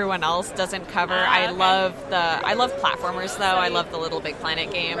whatever everyone else doesn't cover. I love platformers though. I love the Little Big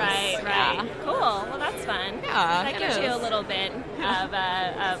Planet games. Right. Yeah. Cool. Well, that's fun. Yeah, that gives you a little bit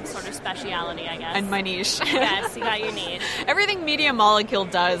of sort of speciality, I guess. And my niche. Yes, you got your niche. Everything Media Molecule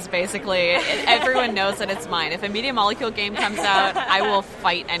does, basically, everyone knows that it's mine. If a Media Molecule game comes out, I will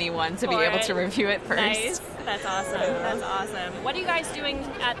fight anyone to be able to review it first. Nice. That's awesome. What are you guys doing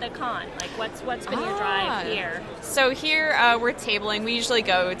at the con? Like, what's been your drive here? So here we're tabling. We usually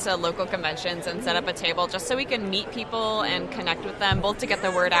go to local conventions and set up a table just so we can meet people and connect with them, both to get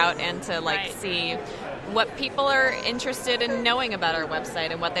the word out and to see what people are interested in knowing about our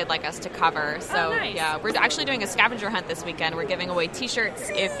website and what they'd like us to cover. So nice. Yeah, we're actually doing a scavenger hunt this weekend. We're giving away T-shirts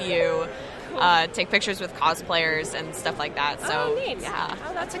if you take pictures with cosplayers and stuff like that. So neat. Yeah,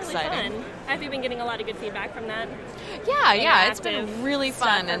 that's really exciting. Fun. Have you been getting a lot of good feedback from that? Yeah, it's been really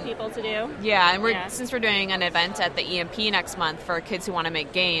fun for people to do. Yeah, and since we're doing an event at the EMP next month for kids who want to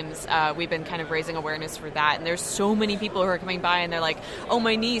make games, we've been kind of raising awareness for that. And there's so many people who are coming by and they're like, "Oh,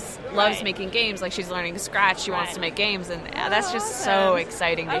 my niece loves making games. Like she's learning Scratch. She wants to make games," and that's just so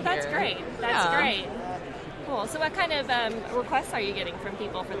exciting to hear. That's great. That's great. Cool. So, what kind of requests are you getting from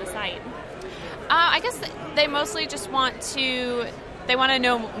people for the site? I guess they mostly just want to. They want to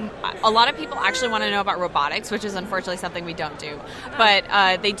know. A lot of people actually want to know about robotics, which is unfortunately something we don't do. But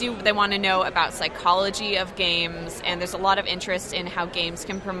they want to know about psychology of games, and there's a lot of interest in how games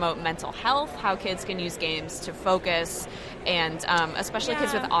can promote mental health, how kids can use games to focus, and especially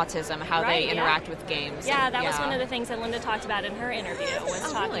kids with autism, how they interact with games. Yeah, that was one of the things that Linda talked about in her interview,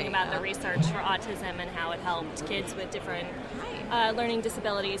 was talking about the research for autism and how it helped kids with different learning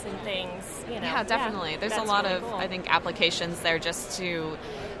disabilities and things. Yeah, definitely. There's a lot of, cool. I think, applications there just to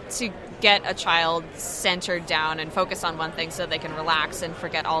get a child centered down and focus on one thing so they can relax and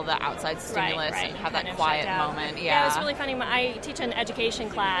forget all the outside stimulus and have that quiet moment. Yeah, it was really funny. I teach an education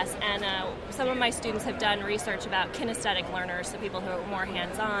class, and some of my students have done research about kinesthetic learners, so people who are more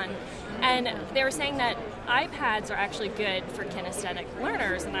hands-on. And they were saying that iPads are actually good for kinesthetic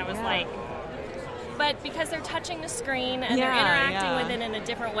learners, and I was like, but because they're touching the screen and they're interacting with it in a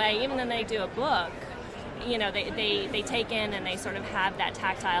different way, even than they do a book, they take in and they sort of have that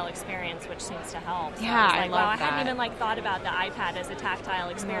tactile experience, which seems to help. So Yeah, I was like, I love that. I hadn't even thought about the iPad as a tactile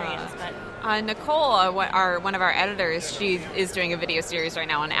experience. But Nicole, one of our editors, she is doing a video series right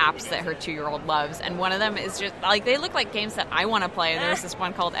now on apps that her 2-year-old loves, and one of them is just like, they look like games that I want to play. There's this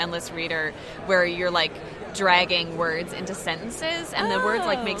one called Endless Reader where you're like dragging words into sentences, and the words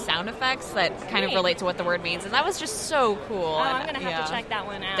like make sound effects that kind of relate to what the word means, and that was just so cool. I'm going to have to check that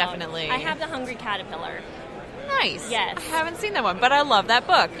one out. Definitely. I have The Hungry Caterpillar. Nice. Yes. I haven't seen that one, but I love that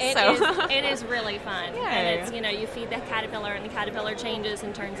book. It is really fun. Yay. And it's, you feed the caterpillar and the caterpillar changes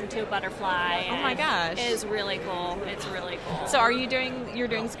and turns into a butterfly. Oh my gosh. It is really cool. It's really cool. So you're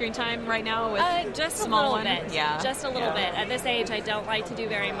doing screen time right now with just small a little bit. Yeah. Just a little bit. At this age, I don't like to do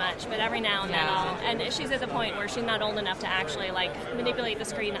very much, but every now and then and she's at the point where she's not old enough to actually like manipulate the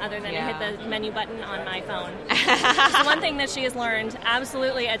screen other than to hit the menu button on my phone. It's one thing that she has learned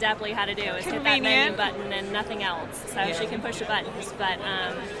absolutely adeptly how to do is hit that menu button and nothing else. So she can push the buttons. But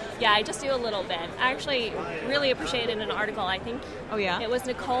I just do a little bit. I actually really appreciated an article, I think. Oh, yeah? It was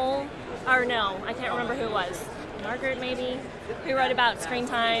Nicole, or no, I can't remember who it was. Margaret, maybe, who wrote about screen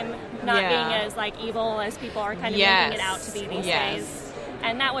time not being as like evil as people are kind of making it out to be these days.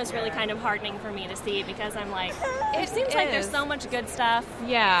 And that was really kind of heartening for me to see, because I'm like, it seems like there's so much good stuff.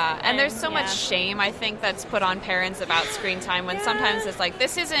 Yeah, and there's so much shame, I think, that's put on parents about screen time, when sometimes it's like,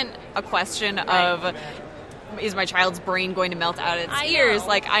 this isn't a question of, is my child's brain going to melt out its ears?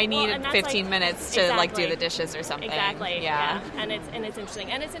 Like, I need 15 minutes to like do the dishes or something. Exactly. Yeah. And it's interesting.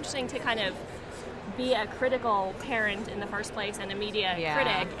 And it's interesting to kind of be a critical parent in the first place and a media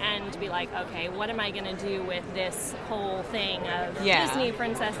critic, and be like, okay, what am I going to do with this whole thing of Disney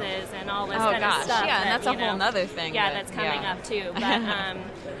princesses and all this kind of stuff? Yeah, and that's a whole nother thing. Yeah, that's coming up too. But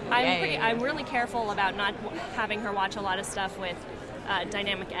I'm really careful about not having her watch a lot of stuff with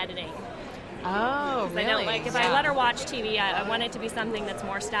dynamic editing. Oh, really? I don't like, if I let her watch TV, I want it to be something that's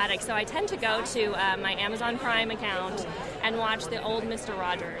more static. So I tend to go to my Amazon Prime account and watch the old Mr.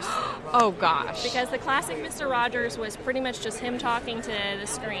 Rogers. Oh, gosh. Because the classic Mr. Rogers was pretty much just him talking to the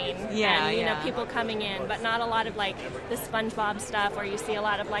screen. Yeah, and, you know, people coming in, but not a lot of, like, the SpongeBob stuff where you see a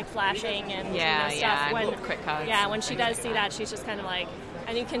lot of, like, flashing and stuff. When, quick cuts. Yeah, when she does see that, she's just kind of like...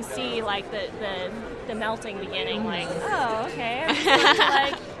 And you can see, like, the melting beginning, like, oh, okay.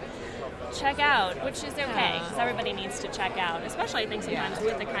 Like... check out, which is okay, because everybody needs to check out, especially I think sometimes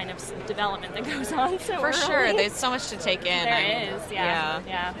with the kind of development that goes on so For early. Sure, there's so much to take in. There is,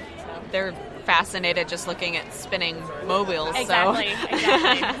 yeah. So. They're fascinated just looking at spinning mobiles. Exactly.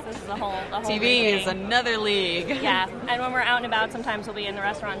 This is the whole TV thing. is another league. Yeah, and when we're out and about, sometimes we'll be in the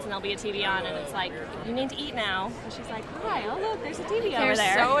restaurants and there'll be a TV on, and it's like, you need to eat now. And she's like, hi, oh look, there's a TV over there.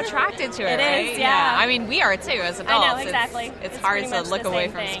 They're so attracted to it, It is, yeah. I mean, we are too as adults. I know, exactly. It's hard to look away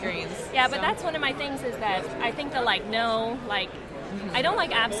from screens. Yeah, but that's one of my things is that I think that, like, I don't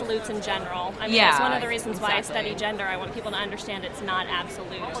like absolutes in general. I mean, that's one of the reasons why I study gender. I want people to understand it's not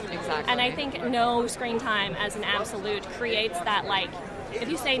absolute. Exactly. And I think no screen time as an absolute creates that, like, if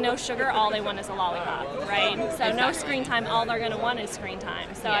you say no sugar, all they want is a lollipop, right? So no screen time, all they're going to want is screen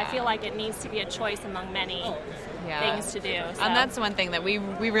time. So I feel like it needs to be a choice among many. things to do. So. And that's one thing that we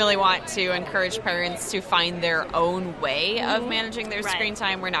really want to encourage parents to find their own way of managing their screen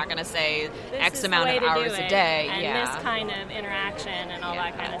time. We're not going to say this X amount of hours a day. And this kind of interaction and all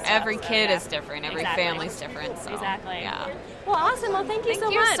that kind of stuff. Every kid is different. Every family's different. So, exactly. Yeah. Well, awesome. Well, thank you so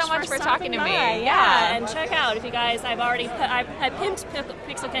much for talking to me. Yeah, and check out if you guys. I've already I pimped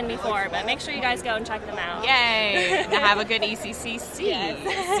Pixelkin before, but make sure you guys go and check them out. Yay! Have a good ECCC. Yes.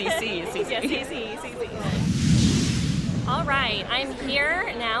 CC. All right, I'm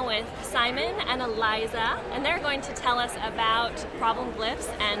here now with Simon and Eliza, and they're going to tell us about Problem Glyphs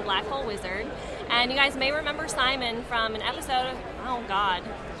and Black Hole Wizard. And you guys may remember Simon from an episode of,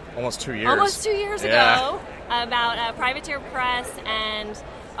 almost 2 years. Almost 2 years ago, about Privateer Press and,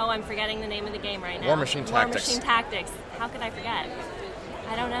 I'm forgetting the name of the game right now. War Machine Tactics. How could I forget?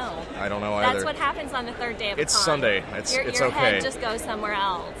 I don't know. I don't know either. That's what happens on the third day of a con. It's Sunday. It's your okay. head just goes somewhere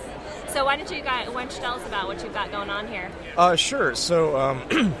else. So why don't you tell us about what you've got going on here? Sure. So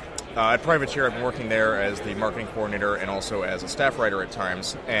at Privateer, I've been working there as the marketing coordinator and also as a staff writer at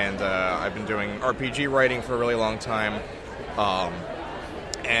times. And I've been doing RPG writing for a really long time.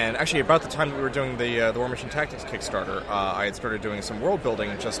 And actually, about the time that we were doing the War Machine Tactics Kickstarter, I had started doing some world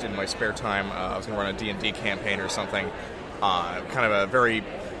building just in my spare time. I was going to run a D&D campaign or something. Kind of a very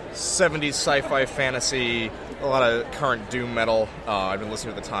 70s sci-fi fantasy, a lot of current doom metal I've been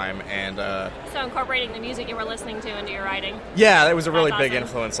listening to at the time. And so incorporating the music you were listening to into your writing. Yeah, that was a really big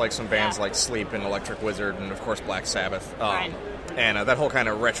influence, like some bands like Sleep and Electric Wizard and, of course, Black Sabbath. Right. And that whole kind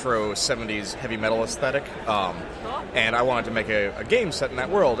of retro 70s heavy metal aesthetic. Cool. And I wanted to make a game set in that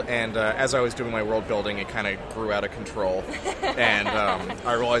world. And as I was doing my world building, it kind of grew out of control. And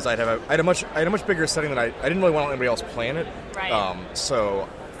I realized I had a much bigger setting than I didn't really want anybody else playing it. Right. So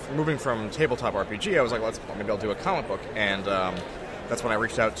moving from tabletop RPG, I was like, maybe I'll do a comic book. And that's when I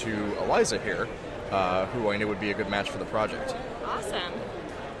reached out to Eliza here, who I knew would be a good match for the project. Awesome.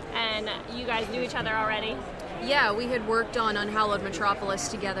 And you guys knew each other already? Yeah, we had worked on Unhallowed Metropolis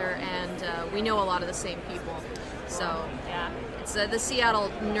together, and we know a lot of the same people. So yeah, it's the Seattle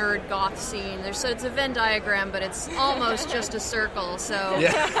nerd goth scene. It's a Venn diagram, but it's almost just a circle. So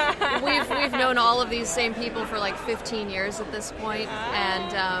we've known all of these same people for like 15 years at this point,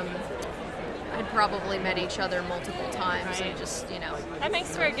 and had probably met each other multiple times, and just that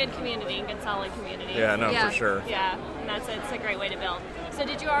makes for a good community, good solid community. Yeah, no, for sure. Yeah, and it's a great way to build. So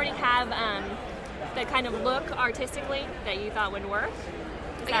did you already have the kind of look artistically that you thought would work?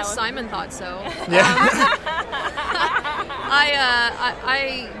 I guess Simon thought so. Yeah.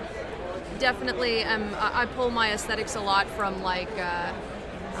 I definitely am. I pull my aesthetics a lot from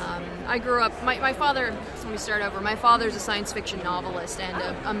I grew up. My father. Let me start over. My father's a science fiction novelist and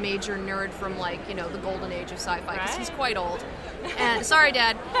a major nerd from the golden age of sci-fi because he's quite old. And sorry,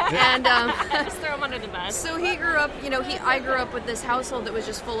 Dad. And just throw him under the bus. So he grew up. I grew up with this household that was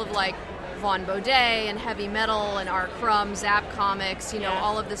just full of Vaughn Baudet and heavy metal and R. Crumb, Zap Comics,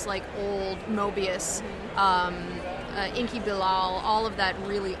 all of this old Mobius, Inky Bilal, all of that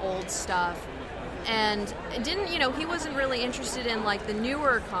really old stuff. And he wasn't really interested in the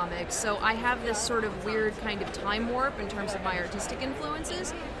newer comics, so I have this sort of weird kind of time warp in terms of my artistic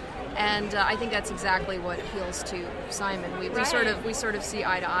influences. And I think that's exactly what appeals to Simon. We sort of see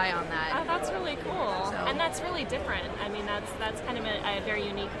eye to eye on that. Oh, that's really cool, and that's really different. I mean, that's kind of a very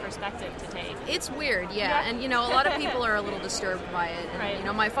unique perspective to take. It's weird, yeah. And a lot of people are a little disturbed by it.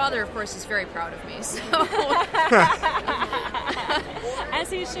 And my father, of course, is very proud of me. So, as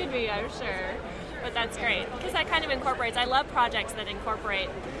he should be, I'm sure. But that's great because that kind of incorporates. I love projects that incorporate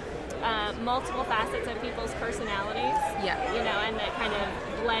multiple facets of people's personalities. Yeah. And that kind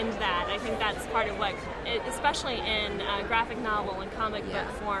of blend that. I think that's part of what, especially in graphic novel and comic book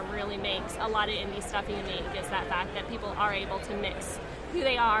form, really makes a lot of indie stuff unique, is that fact that people are able to mix who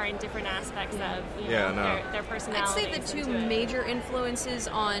they are in different aspects of their personality. I'd say the two major influences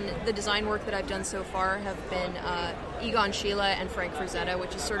on the design work that I've done so far have been Egon Schiele and Frank Frazetta,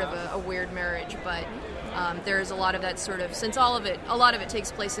 which is sort of a weird marriage, but there's a lot of that sort of, since a lot of it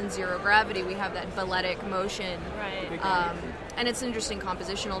takes place in zero gravity, we have that balletic motion. Right. And it's an interesting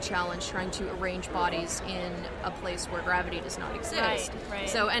compositional challenge trying to arrange bodies in a place where gravity does not exist. Right.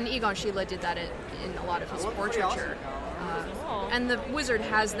 So, and Egon Schiele did that in a lot of his portraiture. And the wizard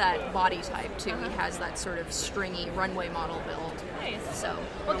has that body type too. He has that sort of stringy runway model build. Nice. So,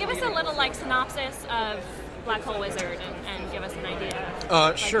 well, give us a little synopsis of Black Hole Wizard and give us an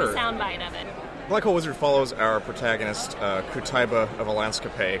idea. Sure. The soundbite of it. Black Hole Wizard follows our protagonist, Kutaiba of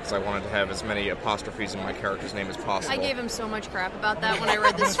Alanskape, because I wanted to have as many apostrophes in my character's name as possible. I gave him so much crap about that when I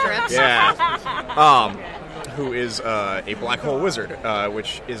read the script. Yeah. Who is a black hole wizard,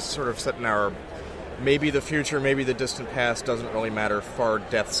 which is sort of set in our maybe the future, maybe the distant past, doesn't really matter, far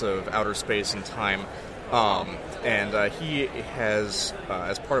depths of outer space and time. And he has,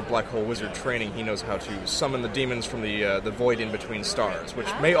 as part of Black Hole Wizard training, he knows how to summon the demons from the void in between stars, which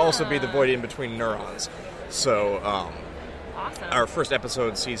may also be the void in between neurons. So, awesome. Our first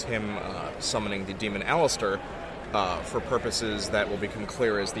episode sees him summoning the demon Alistair for purposes that will become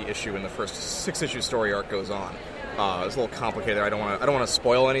clear as the issue in the first 6-issue story arc goes on. It's a little complicated. I don't want to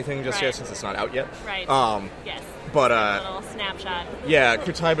spoil anything just yet since it's not out yet. Right. Yes. But a little snapshot. Yeah,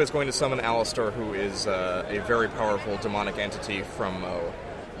 Kutaiba is going to summon Alistair, who is a very powerful demonic entity from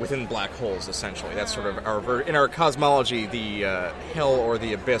within black holes. Essentially, that's sort of in our cosmology, the hell or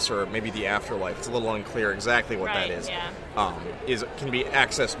the abyss, or maybe the afterlife. It's a little unclear exactly what that is. Yeah. Can be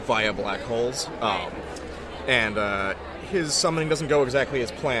accessed via black holes. And his summoning doesn't go exactly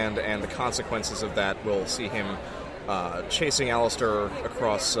as planned, and the consequences of that will see him chasing Alistair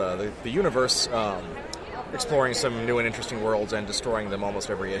across the universe, exploring some new and interesting worlds and destroying them almost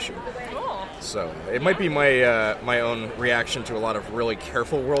every issue. Cool. So it might be my own reaction to a lot of really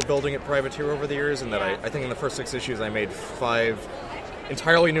careful world building at Privateer over the years, and that I think in the first 6 issues I made 5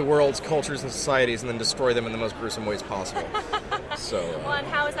 entirely new worlds, cultures, and societies, and then destroy them in the most gruesome ways possible. So. Well, and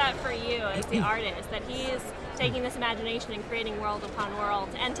how is that for you as the artist, that he's taking this imagination and creating world upon world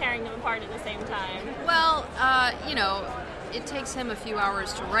and tearing them apart at the same time? Well, it takes him a few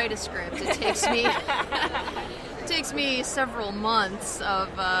hours to write a script. It takes me several months of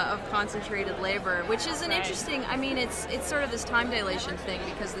concentrated labor, which is an interesting. I mean, it's sort of this time dilation thing,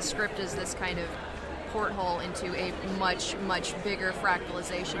 because the script is this kind of porthole into a much, much bigger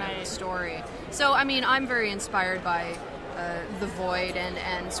fractalization of the story. So, I mean, I'm very inspired by the void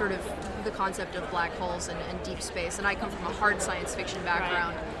and sort of the concept of black holes and deep space. And I come from a hard science fiction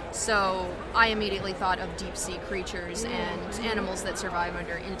background, so I immediately thought of deep sea creatures and animals that survive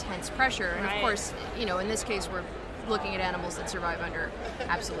under intense pressure. And of course, in this case, we're looking at animals that survive under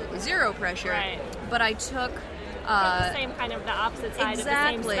absolutely zero pressure. But I took the same kind of the opposite side of the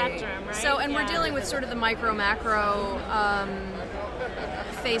same spectrum, right? So, and we're dealing with sort of the micro-macro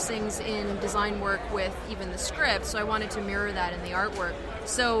facings in design work with even the script, so I wanted to mirror that in the artwork.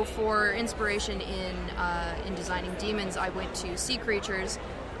 So for inspiration in designing demons, I went to sea creatures,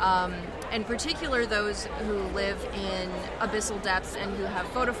 in particular those who live in abyssal depths and who have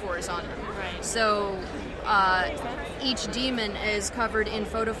photophores on them. So each demon is covered in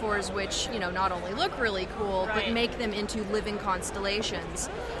photophores, which not only look really cool, but make them into living constellations,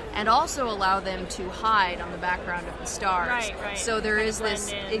 and also allow them to hide on the background of the stars. So there is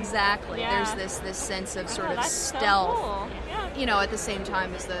this there's this sense of sort of stealth, so cool. At the same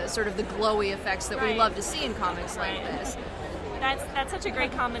time as the sort of the glowy effects that we love to see in comics like this. That's such a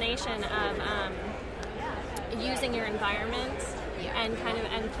great combination of using your environment and kind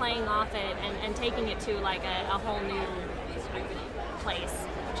of playing off it and taking it to like a whole new place,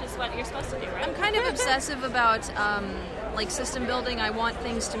 which is what you're supposed to do, right? I'm kind of obsessive about system building. I want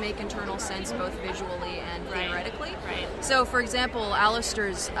things to make internal sense both visually and theoretically. So, for example,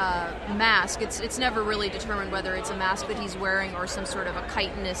 Alistair's mask, it's never really determined whether it's a mask that he's wearing or some sort of a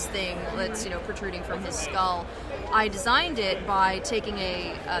chitinous thing that's protruding from his skull. I designed it by taking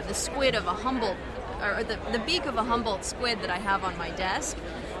the squid of a Humboldt, or the beak of a Humboldt squid that I have on my desk,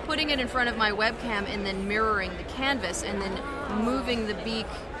 putting it in front of my webcam and then mirroring the canvas and then moving the beak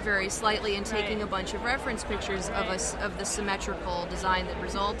very slightly and taking a bunch of reference pictures of the symmetrical design that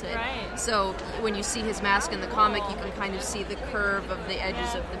resulted. So when you see his mask in the comic, you can kind of see the curve of the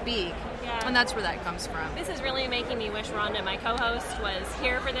edges of the beak. And that's where that comes from. This is really making me wish Rhonda, my co-host, was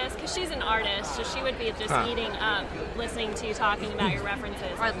here for this, because she's an artist, so she would be just eating up listening to you talking about your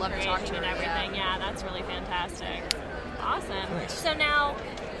references. I'd love to talk to her and everything. Yeah, that's really fantastic. Awesome. So now,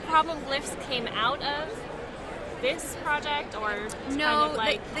 Problem Glyphs came out of this project, or no?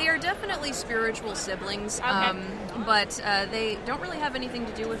 They are definitely spiritual siblings, but they don't really have anything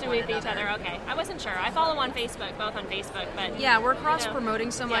to do with each other. Okay, I wasn't sure. I follow on Facebook, both on Facebook, but we're cross promoting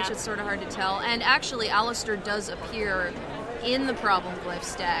so much it's sort of hard to tell. And actually, Alistair does appear in the Problem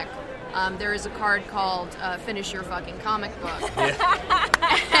Glyphs deck. There is a card called "Finish Your Fucking Comic Book,"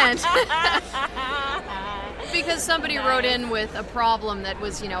 and because somebody wrote in with a problem that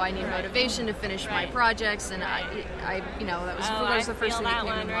was, I need motivation to finish my projects, and I that was the first thing that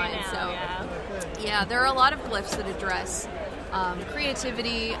came to mind. So, there are a lot of glyphs that address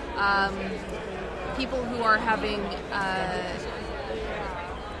creativity. People who are having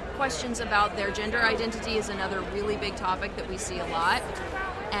questions about their gender identity is another really big topic that we see a lot.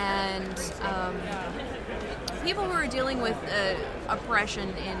 And people who are dealing with oppression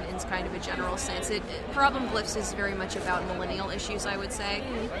in kind of a general sense. Problem Glyphs is very much about millennial issues, I would say.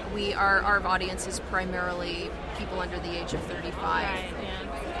 Our audience is primarily people under the age of 35. Right,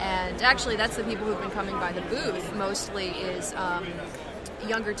 yeah. And actually, that's the people who've been coming by the booth mostly is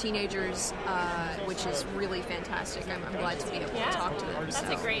younger teenagers, which is really fantastic. I'm glad to be able to talk to them. That's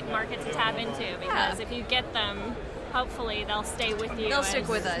a great market to tap into because if you get them, hopefully they'll stay with you. They'll stick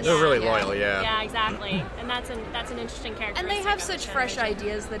with us. They're really loyal, yeah. Yeah, exactly. And that's an interesting characteristic. And they have such fresh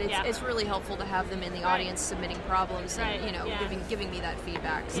ideas that it's really helpful to have them in the audience submitting problems and giving me that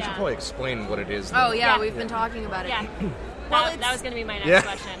feedback. You should probably explain what it is. Oh yeah, we've been talking about it. Yeah. Well, that was going to be my next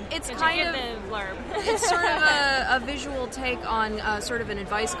question. It's Could kind you of give the blurb. It's sort of a visual take on sort of an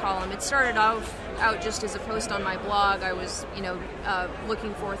advice column. It started out just as a post on my blog. I was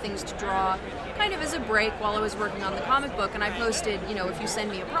looking for things to draw, kind of as a break while I was working on the comic book, and I posted, if you send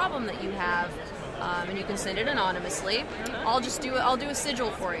me a problem that you have, and you can send it anonymously, I'll do a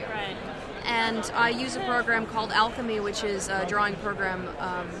sigil for you. Right. And I use a program called Alchemy, which is a drawing program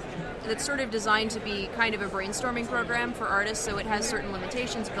that's sort of designed to be kind of a brainstorming program for artists. So it has certain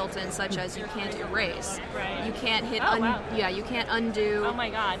limitations built in, such as you can't erase, you can't hit, you can't undo. Oh my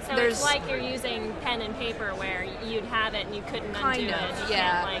God! So it's like you're using pen and paper, where you'd have it and you couldn't undo it. You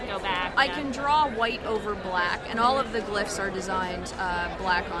can't go back. I can draw white over black, and all of the glyphs are designed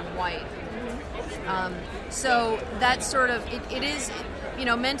black on white. So that's sort of it is.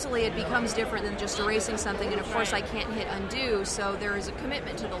 Mentally it becomes different than just erasing something, and of course I can't hit undo, so there is a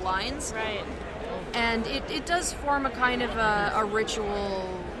commitment to the lines. Right. And it does form a kind of a ritual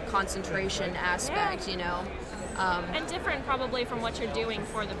concentration aspect, and different probably from what you're doing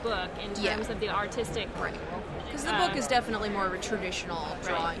for the book in terms of the artistic. Right. Because the book is definitely more of a traditional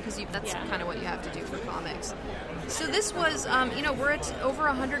drawing, because that's kind of what you have to do for comics. So this was, we're at over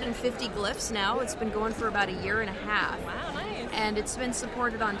 150 glyphs now. It's been going for about a year and a half. Wow, nice. And it's been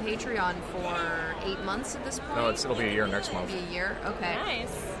supported on Patreon for 8 months at this point. No, it'll be a year next month. It'll be a year? Okay.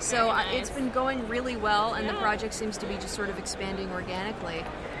 Nice. So it's been going really well, and the project seems to be just sort of expanding organically.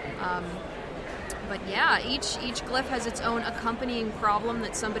 But yeah, each glyph has its own accompanying problem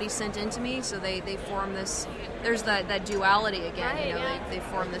that somebody sent in to me, so they form this, there's that duality again, they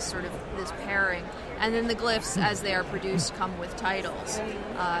form this sort of, this pairing. And then the glyphs, as they are produced, come with titles.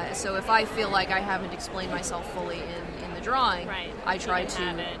 So if I feel like I haven't explained myself fully in the drawing, I try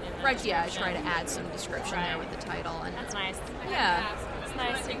to add some description there with the title. And that's nice. Yeah. It's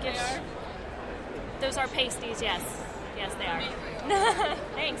nice to give. Those are pasties, yes. Yes, they are.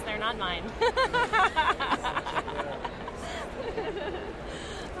 Thanks, they're not mine.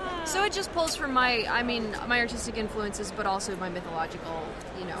 So it just pulls from my artistic influences, but also my mythological,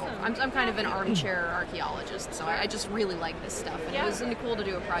 I'm kind of an armchair archaeologist, so I just really like this stuff. And it was really cool to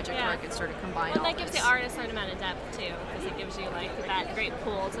do a project where I could sort of combine all that gives the art a certain amount of depth, too, because it gives you, that great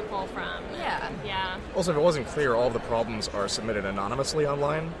pool to pull from. Yeah. Also, if it wasn't clear, all of the problems are submitted anonymously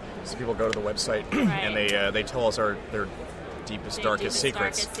online, so people go to the website and they tell us their deepest, darkest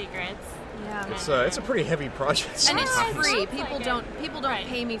secrets. Yeah. It's a pretty heavy project sometimes. And it's free. People don't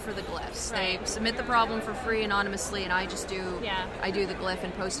pay me for the glyphs. They submit the problem for free anonymously, and I just do the glyph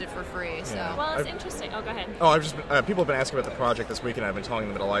and post it for free. So well, it's interesting. Oh, go ahead. Oh, I've just people have been asking about the project this week, and I've been telling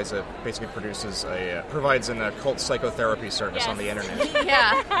them that Eliza basically provides an occult psychotherapy service on the internet.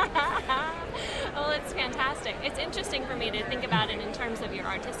 Yeah. Well, it's fantastic. It's interesting for me to think about it in terms of your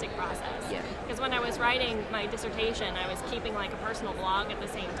artistic process. Yeah. Because when I was writing my dissertation, I was keeping a personal blog at the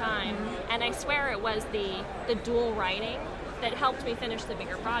same time, and I swear it was the dual writing that helped me finish the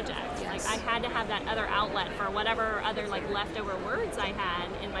bigger project. Yes. I had to have that other outlet for whatever other leftover words I had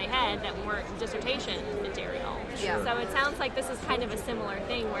in my head that weren't dissertation material. Yeah. So it sounds like this is kind of a similar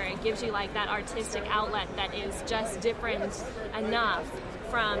thing where it gives you that artistic outlet that is just different enough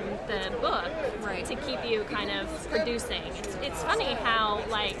from the book to keep you kind of producing. It's funny how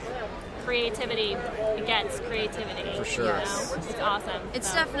creativity begets creativity. For sure. It's awesome.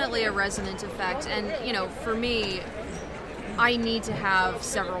 It's definitely a resonant effect, and for me, I need to have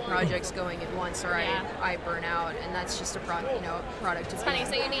several projects going at once, or I burn out, and that's just a product of. It's funny.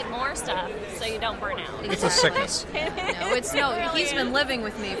 So you need more stuff so you don't burn out. Exactly. It's a sickness. He's been living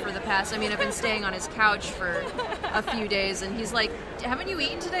with me for the past. I've been staying on his couch for a few days, and he's like, "Haven't you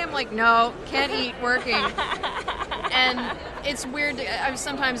eaten today?" I'm like, "No, can't eat, working." And it's weird.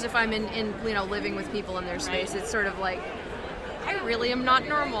 Sometimes if I'm in living with people in their space, it's sort of like, I really am not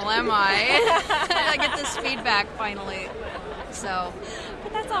normal, am I? I get this feedback finally. So,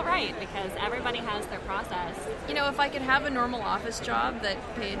 but that's all right because everybody has their process. If I could have a normal office job that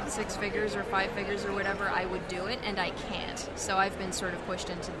paid 6 figures or 5 figures or whatever, I would do it, and I can't. So I've been sort of pushed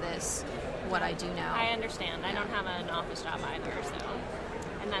into this what I do now. I understand. I don't have an office job either, so,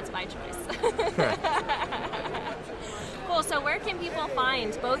 and that's my choice. Cool. So where can people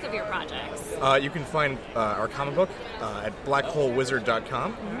find both of your projects? You can find our comic book at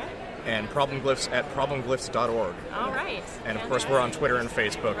blackholewizard.com. And Problem Glyphs at problemglyphs.org. All right. And of course, we're on Twitter and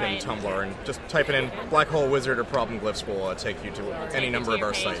Facebook and Tumblr, and just typing in Black Hole Wizard or Problem Glyphs will take you to any number of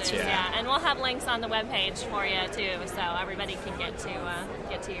our sites. Yeah, and we'll have links on the webpage for you too, so everybody can get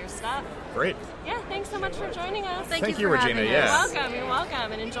to your stuff. Great. Yeah, thanks so much for joining us. Thank you, Regina. Yeah. You're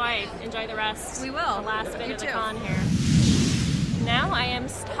welcome, and enjoy the rest. We will. The last bit you of the too. con here. Now I am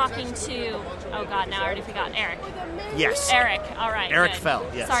talking to, oh God, now I already forgot, Eric. Yes. Eric, all right. Eric good. Fell,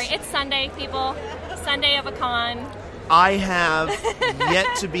 yes. Sorry, it's Sunday, people. Sunday of a con. I have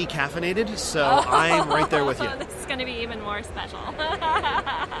yet to be caffeinated, so I'm right there with you. This is going to be even more special.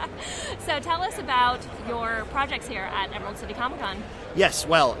 So tell us about your projects here at Emerald City Comic Con. Yes,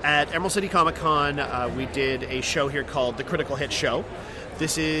 well, at Emerald City Comic Con, we did a show here called The Critical Hit Show.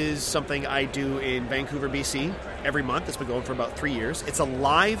 This is something I do in Vancouver, BC, every month. It's been going for about 3 years. It's a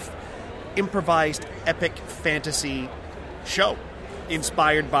live, improvised, epic fantasy show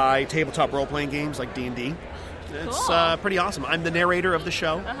inspired by tabletop role-playing games like D&D. It's pretty awesome. I'm the narrator of the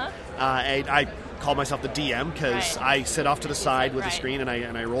show. I call myself the DM because I sit off to the side with the screen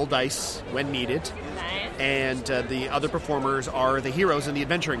and I roll dice when needed. Nice. And the other performers are the heroes in the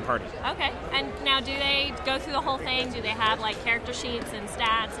adventuring party. Okay. And now do they go through the whole thing? Do they have like character sheets and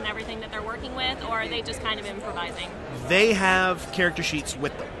stats and everything that they're working with, or are they just kind of improvising? They have character sheets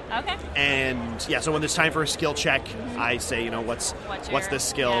with them. Okay. And yeah, so when it's time for a skill check, I say, what's this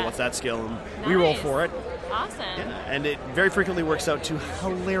skill, what's that skill, and we roll for it. Awesome. Yeah, and it very frequently works out to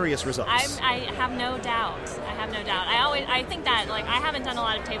hilarious results. I have no doubt. I think that I haven't done a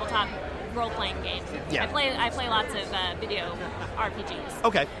lot of tabletop role-playing games. Yeah. I play lots of video RPGs.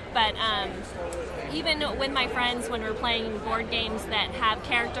 Okay. But even with my friends, when we're playing board games that have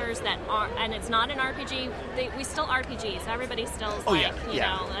characters that are, and it's not an RPG, we still RPG. So everybody still is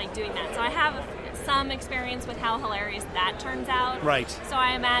doing that. So I have some experience with how hilarious that turns out. Right. So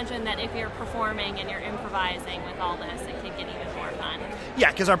I imagine that if you're performing and you're improvising with all this, it could get even more fun.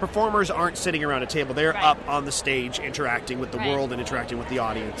 Yeah, because our performers aren't sitting around a table. They're up on the stage interacting with the world and interacting with the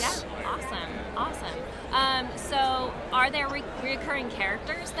audience. Yeah, awesome. So are there recurring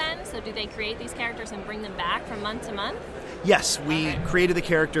characters then? So do they create these characters and bring them back from month to month? Yes, we created the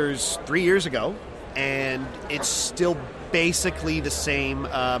characters 3 years ago, and it's still basically the same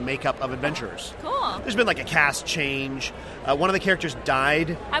makeup of adventurers. Cool. There's been a cast change. One of the characters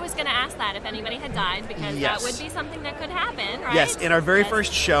died. I was going to ask that if anybody had died, because that would be something that could happen, right? Yes, in our very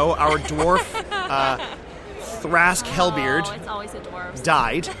first show, our dwarf Thrask Hellbeard it's always a dwarf.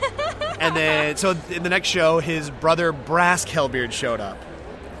 died. And then, so in the next show, his brother Brask Hellbeard showed up.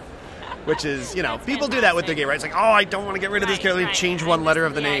 Which is, people do that with their game, right? It's like, I don't want to get rid of this character. Change one letter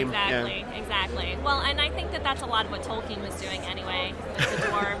of the name. Exactly. Well, and I think that's a lot of what Tolkien was doing anyway, with the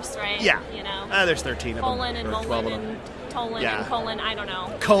dwarves, right? Yeah. There's 13 of them. Colin and Mullen and Tolan and Colin, I don't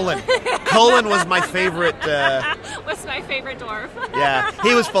know. Colin was my favorite. Was my favorite dwarf. Yeah,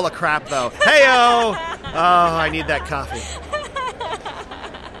 he was full of crap, though. Hey-o! Oh, I need that coffee.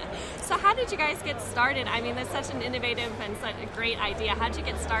 So how did you guys get started? I mean, that's such an innovative and such a great idea. How did you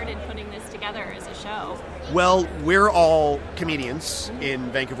get started putting this together as a show? Well, we're all comedians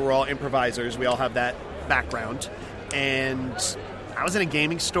in Vancouver. We're all improvisers. We all have that background. And I was in a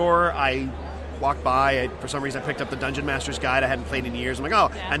gaming store. I walked by. For some reason, I picked up the Dungeon Master's Guide. I hadn't played in years. I'm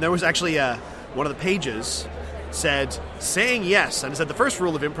like, And there was actually one of the pages said, saying yes. And it said, the first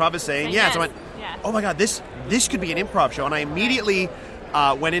rule of improv is saying yes. I went, oh my God, this could be an improv show. And I immediately...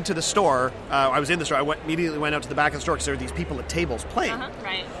 went into the store. I was in the store. I immediately went out to the back of the store because there were these people at tables playing.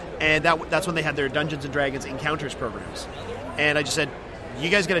 Right. And that's when they had their Dungeons & Dragons Encounters programs. And I just said, you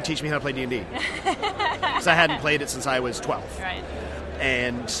guys got to teach me how to play D&D. Because I hadn't played it since I was 12. Right.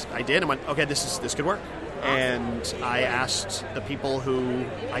 And I did. I went, okay, this could work. Awesome. And I asked the people who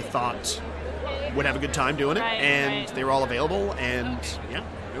I thought would have a good time doing it. And they were all available. And,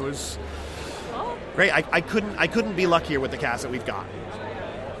 it was... great. I couldn't be luckier with the cast that we've got.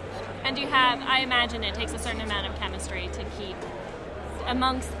 And I imagine it takes a certain amount of chemistry to keep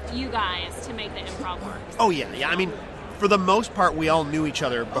amongst you guys to make the improv work. Oh, yeah. I mean, for the most part, we all knew each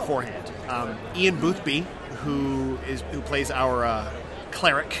other beforehand. Ian Boothby, who plays our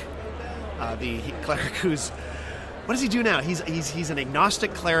cleric, the cleric who's... What does he do now? He's an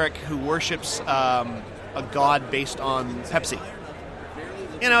agnostic cleric who worships a god based on Pepsi.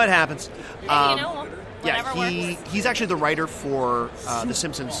 It happens. Whatever works. He's actually the writer for The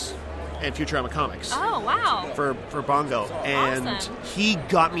Simpsons and Futurama comics. Oh, wow. For Bongo. And awesome. he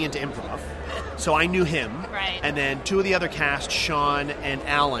got me into improv. So I knew him. Right. And then two of the other cast, Sean and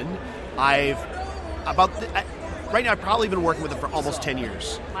Alan, right now I've probably been working with them for almost 10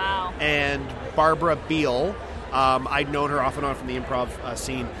 years. Wow. And Barbara Beal, I'd known her off and on from the improv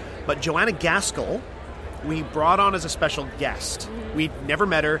scene. But Joanna Gaskell, we brought on as a special guest. Mm-hmm. We'd never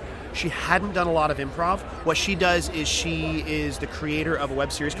met her. She hadn't done a lot of improv. What she does is she is the creator of a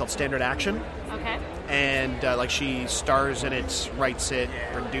web series called Standard Action. Okay. And she stars in it, writes it,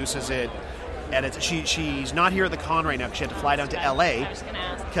 produces it, edits. She's not here at the con right now because she had to fly down to LA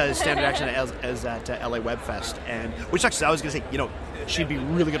because Standard Action is at LA Webfest, and which actually I was going to say, she'd be a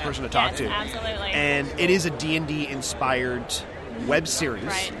really good person to talk to. Absolutely. And it is a D&D inspired web series.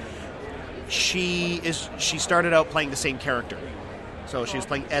 Right. She started out playing the same character. So she was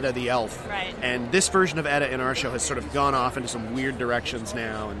playing Edda the elf. Right. And this version of Edda in our show has sort of gone off into some weird directions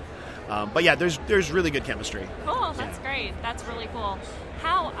now. And but yeah, there's really good chemistry. Cool. That's great. That's really cool.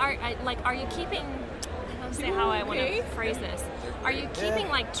 How are you keeping? Let's say how I want to phrase this. Are you keeping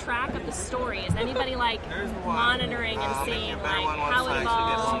track of the story? Is anybody monitoring and seeing how it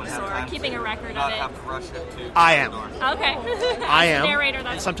evolves or keeping a record of it? I am. Okay. I am. Narrator,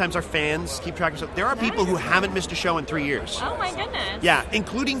 and sometimes our fans keep track of stuff. There are people who haven't missed a show in 3 years. Oh my goodness. Yeah,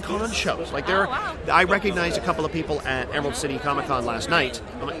 including con shows. Wow. I recognized a couple of people at Emerald City Comic Con last night.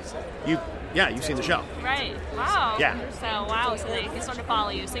 I'm like, you've seen the show. Right. Wow. Yeah. So they sort of follow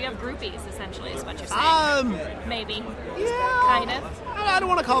you. So you have groupies, essentially, is what you're saying. Maybe. Yeah. Kind of. I don't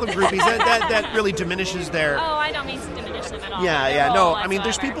want to call them groupies. that really diminishes their... Oh, I don't mean to diminish them at all. Yeah. No, I mean,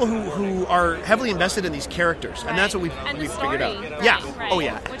 there's people who are heavily invested in these characters, and that's what we've figured out. Right, yeah. Right. Oh,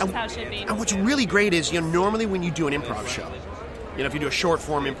 yeah. Which is how it should be. And what's really great is, normally when you do an improv show, if you do a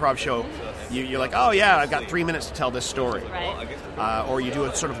short-form improv show, you're like, oh, yeah, I've got 3 minutes to tell this story. Right. Or you do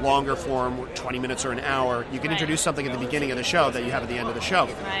a sort of longer form, 20 minutes or an hour. You can introduce something at the beginning of the show that you have at the end of the show.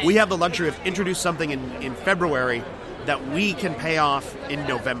 Right. We have the luxury of introduce something in February that we can pay off in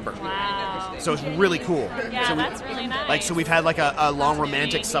November. Wow. So it's really cool. Yeah, that's really nice. So we've had a long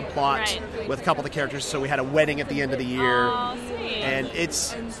romantic subplot with a couple of the characters. So we had a wedding at the end of the year. Oh, sweet. And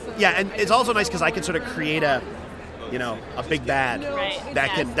it's also nice because I can sort of create a big bad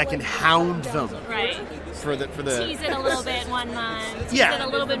that can hound them. Right. For the tease it a little bit 1 month. Tease it a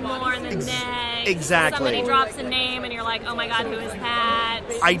little bit more in the next. Exactly. Somebody drops a name and you're like, oh my god, who is that?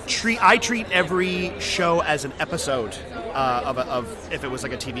 I treat every show as an episode of if it was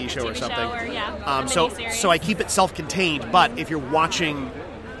like a TV show or something. So I keep it self-contained. But if you're watching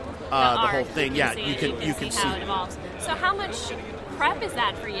the whole thing, you can see how it evolves. So how much prep is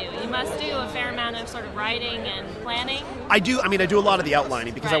that for you? You must do a fair amount of sort of writing and planning. I do. I mean, I do a lot of the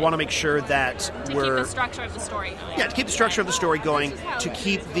outlining because I want to make sure that to keep the structure of the story going. Yeah, to keep the structure of the story going, to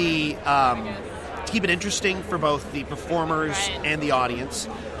keep the keep it interesting for both the performers and the audience.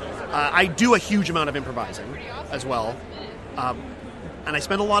 I do a huge amount of improvising as well, and I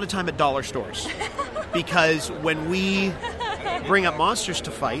spend a lot of time at dollar stores because when we bring up monsters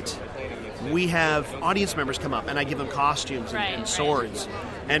to fight, we have audience members come up, and I give them costumes and swords.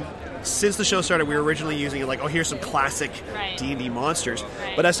 And since the show started, we were originally using it here's some classic D&D monsters.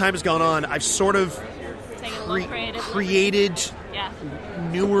 But as time has gone on, I've sort of created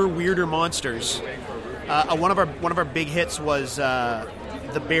newer, weirder monsters. One of our big hits was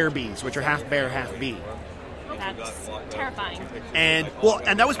the Bear Bees, which are half bear, half bee. That's terrifying. And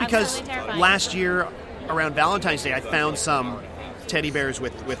that was because last year around Valentine's Day, I found some teddy bears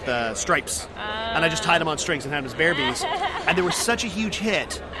with stripes, and I just tied them on strings and had them as bear bees, and they were such a huge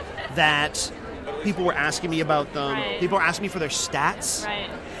hit that people were asking me about them. People were asking me for their stats,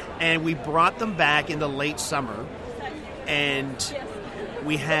 and we brought them back in the late summer, and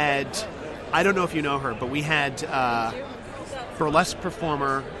we had, I don't know if you know her, but we had burlesque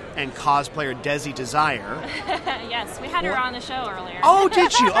performer and cosplayer Desi Desire. Yes, we had her on the show earlier. Oh,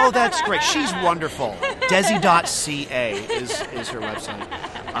 did you? Oh, that's great. She's wonderful. Desi.ca is her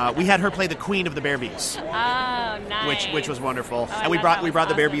website. We had her play the Queen of the Bear Bees. Oh, nice. Which was wonderful. Oh, and we brought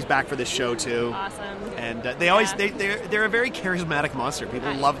the Bear Bees back for this show too. Awesome. And they're a very charismatic monster.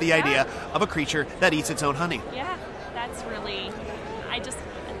 People love the idea of a creature that eats its own honey. Yeah, that's really.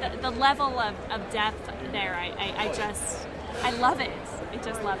 The level of depth there. I love it. I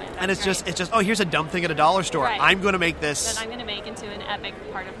just love it. That's and it's just here's a dumb thing at a dollar store. I'm going to make this. That I'm going to make into an epic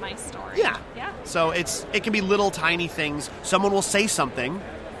part of my story. Yeah. Yeah. So it can be little tiny things. Someone will say something,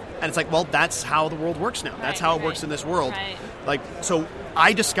 and it's like, well, that's how the world works now. That's how it works in this world. Right. So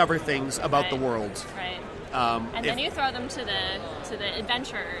I discover things about the world. Right. And then you throw them to the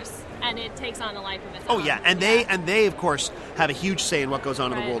adventurers, and it takes on a life of its own. Oh yeah, and they of course have a huge say in what goes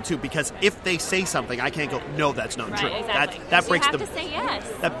on in the world too. Because if they say something, I can't go, no, that's not true. Exactly. That breaks you have to say yes.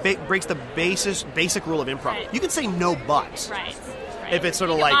 That breaks the basic rule of improv. Right. You can say no, but right. If it's sort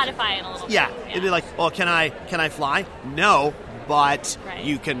you of can like modify it a little. Yeah, bit. it'd be like, well, can I fly? No, but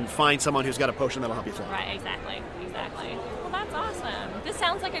you can find someone who's got a potion that'll help you fly. Right. Exactly. Well, that's awesome. This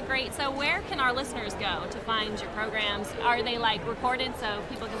sounds like a great. So, where can our listeners go to find your programs? Are they like recorded so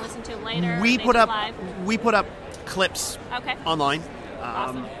people can listen to them later? We put up clips okay. online.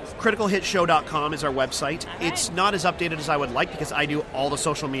 Awesome. CriticalHitShow.com is our website. Right. It's not as updated as I would like because I do all the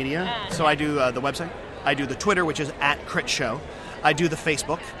social media. So I do the website. I do the Twitter, which is @CritShow. I do the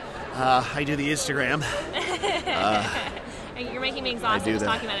Facebook. I do the Instagram. You're making me exhausted just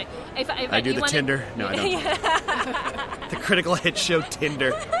talking about it. If I do the Tinder. No, I don't. The Critical Hit Show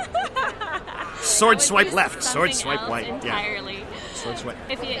Tinder. Sword swipe left. Sword swipe right. Entirely. Yeah. Sword swipe.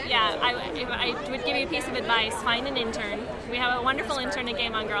 If I would give you a piece of advice, find an intern. We have a wonderful intern at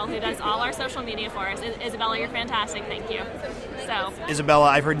Game On Girl who does all our social media for us. Isabella, you're fantastic. Thank you. So Isabella,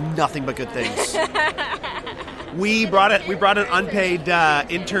 I've heard nothing but good things. We brought an unpaid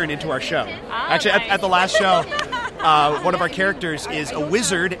intern into our show. Actually, nice. at the last show, one of our characters is a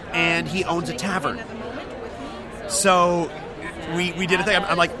wizard, and he owns a tavern. So we did a thing.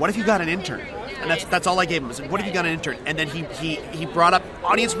 I'm like, what if you got an intern? And that's all I gave him. I said, what if you got an intern? And then he brought up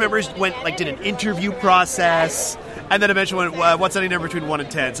audience members, did an interview process, and then eventually went, what's any number between 1 and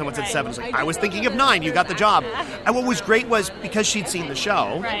 10? Someone said 7. I was like, I was thinking of 9. You got the job. And what was great was, because she'd seen the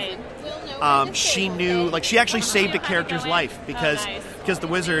show, she knew, she actually saved a character's life because the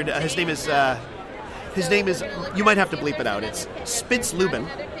wizard, his name is, you might have to bleep it out. It's Spitz Lubin,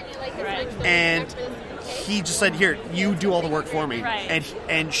 and he just said, "Here, you do all the work for me,"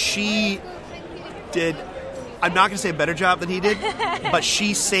 and she did. I'm not going to say a better job than he did, but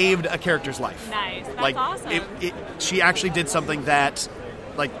she saved a character's life. Nice, that's awesome. She actually did something that,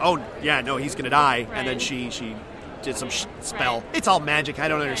 oh yeah, no, he's going to die, and then she did some spell. It's all magic. I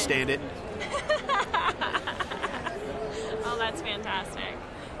don't understand it. Oh, that's fantastic.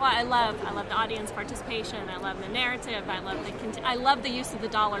 Well, I love the audience participation. I love the narrative. I love the use of the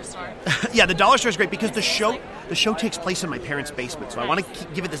dollar store. Yeah, the dollar store is great because the show takes place in my parents' basement, so I want to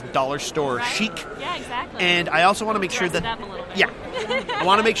give it this dollar store chic. Yeah, exactly. And I also want to make sure that up a little bit. I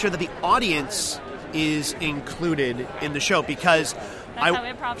want to make sure that the audience is included in the show because that's how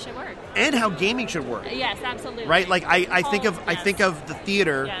improv should work, and how gaming should work. Yes, absolutely. Right, I think of the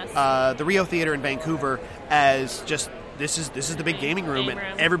theater, the Rio Theater in Vancouver, as just. This is the big gaming room, and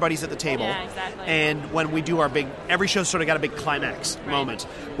everybody's at the table. Yeah, exactly. And when we do every show's sort of got a big climax moment,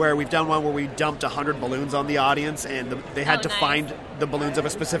 where we've done one where we dumped 100 balloons on the audience, and they had to find the balloons of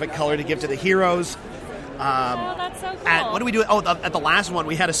a specific color to give to the heroes. That's so cool. What do we do? At the last one,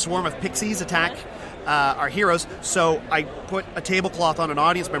 we had a swarm of pixies attack our heroes, so I put a tablecloth on an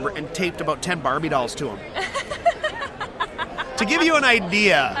audience member and taped about 10 Barbie dolls to him. To give you an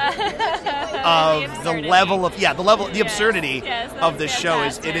idea of the absurdity of this show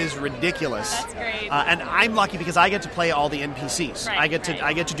is ridiculous. That's great. And I'm lucky because I get to play all the NPCs. I get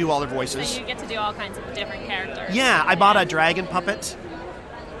to do all their voices. So you get to do all kinds of different characters. Yeah, I bought a dragon puppet.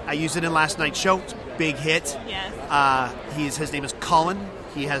 I used it in last night's show. It's a big hit. Yes. His name is Colin.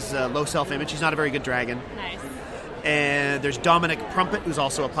 He has low self-image. He's not a very good dragon. Nice. And there's Dominic Prumpet, who's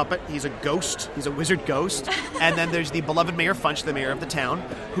also a puppet. He's a ghost. He's a wizard ghost. And then there's the beloved Mayor Funch, the mayor of the town,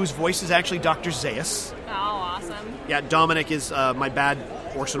 whose voice is actually Dr. Zaius. Oh, awesome. Yeah, Dominic is my bad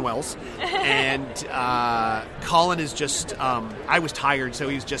Orson Welles. And Colin is just, I was tired, so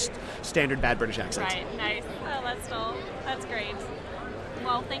he was just standard bad British accent. Right, nice. Oh, that's great.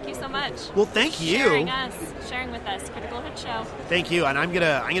 Well, thank you so much. Well, thank you. Sharing with us, Critical Hit Show. Thank you, and I'm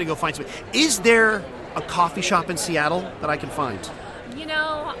gonna go find some. Is there a coffee shop in Seattle that I can find?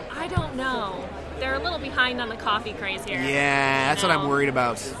 I don't know. They're a little behind on the coffee craze here. Yeah, that's what I'm worried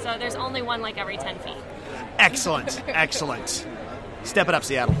about. So there's only one every 10 feet. Excellent, excellent. Step it up,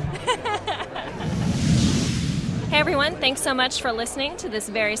 Seattle. Hey everyone, thanks so much for listening to this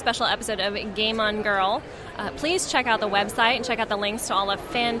very special episode of Game On Girl. Please check out the website and check out the links to all the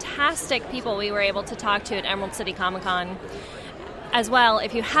fantastic people we were able to talk to at Emerald City Comic Con. As well,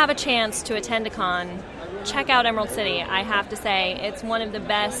 if you have a chance to attend a con, check out Emerald City. I have to say, it's one of the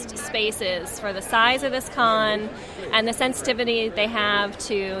best spaces for the size of this con and the sensitivity they have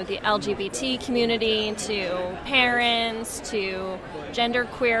to the LGBT community, to parents, to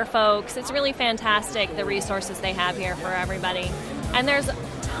genderqueer folks. It's really fantastic, the resources they have here for everybody. And there's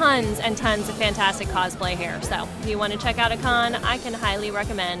tons and tons of fantastic cosplay here. So if you want to check out a con, I can highly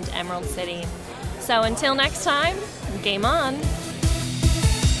recommend Emerald City. So until next time, game on.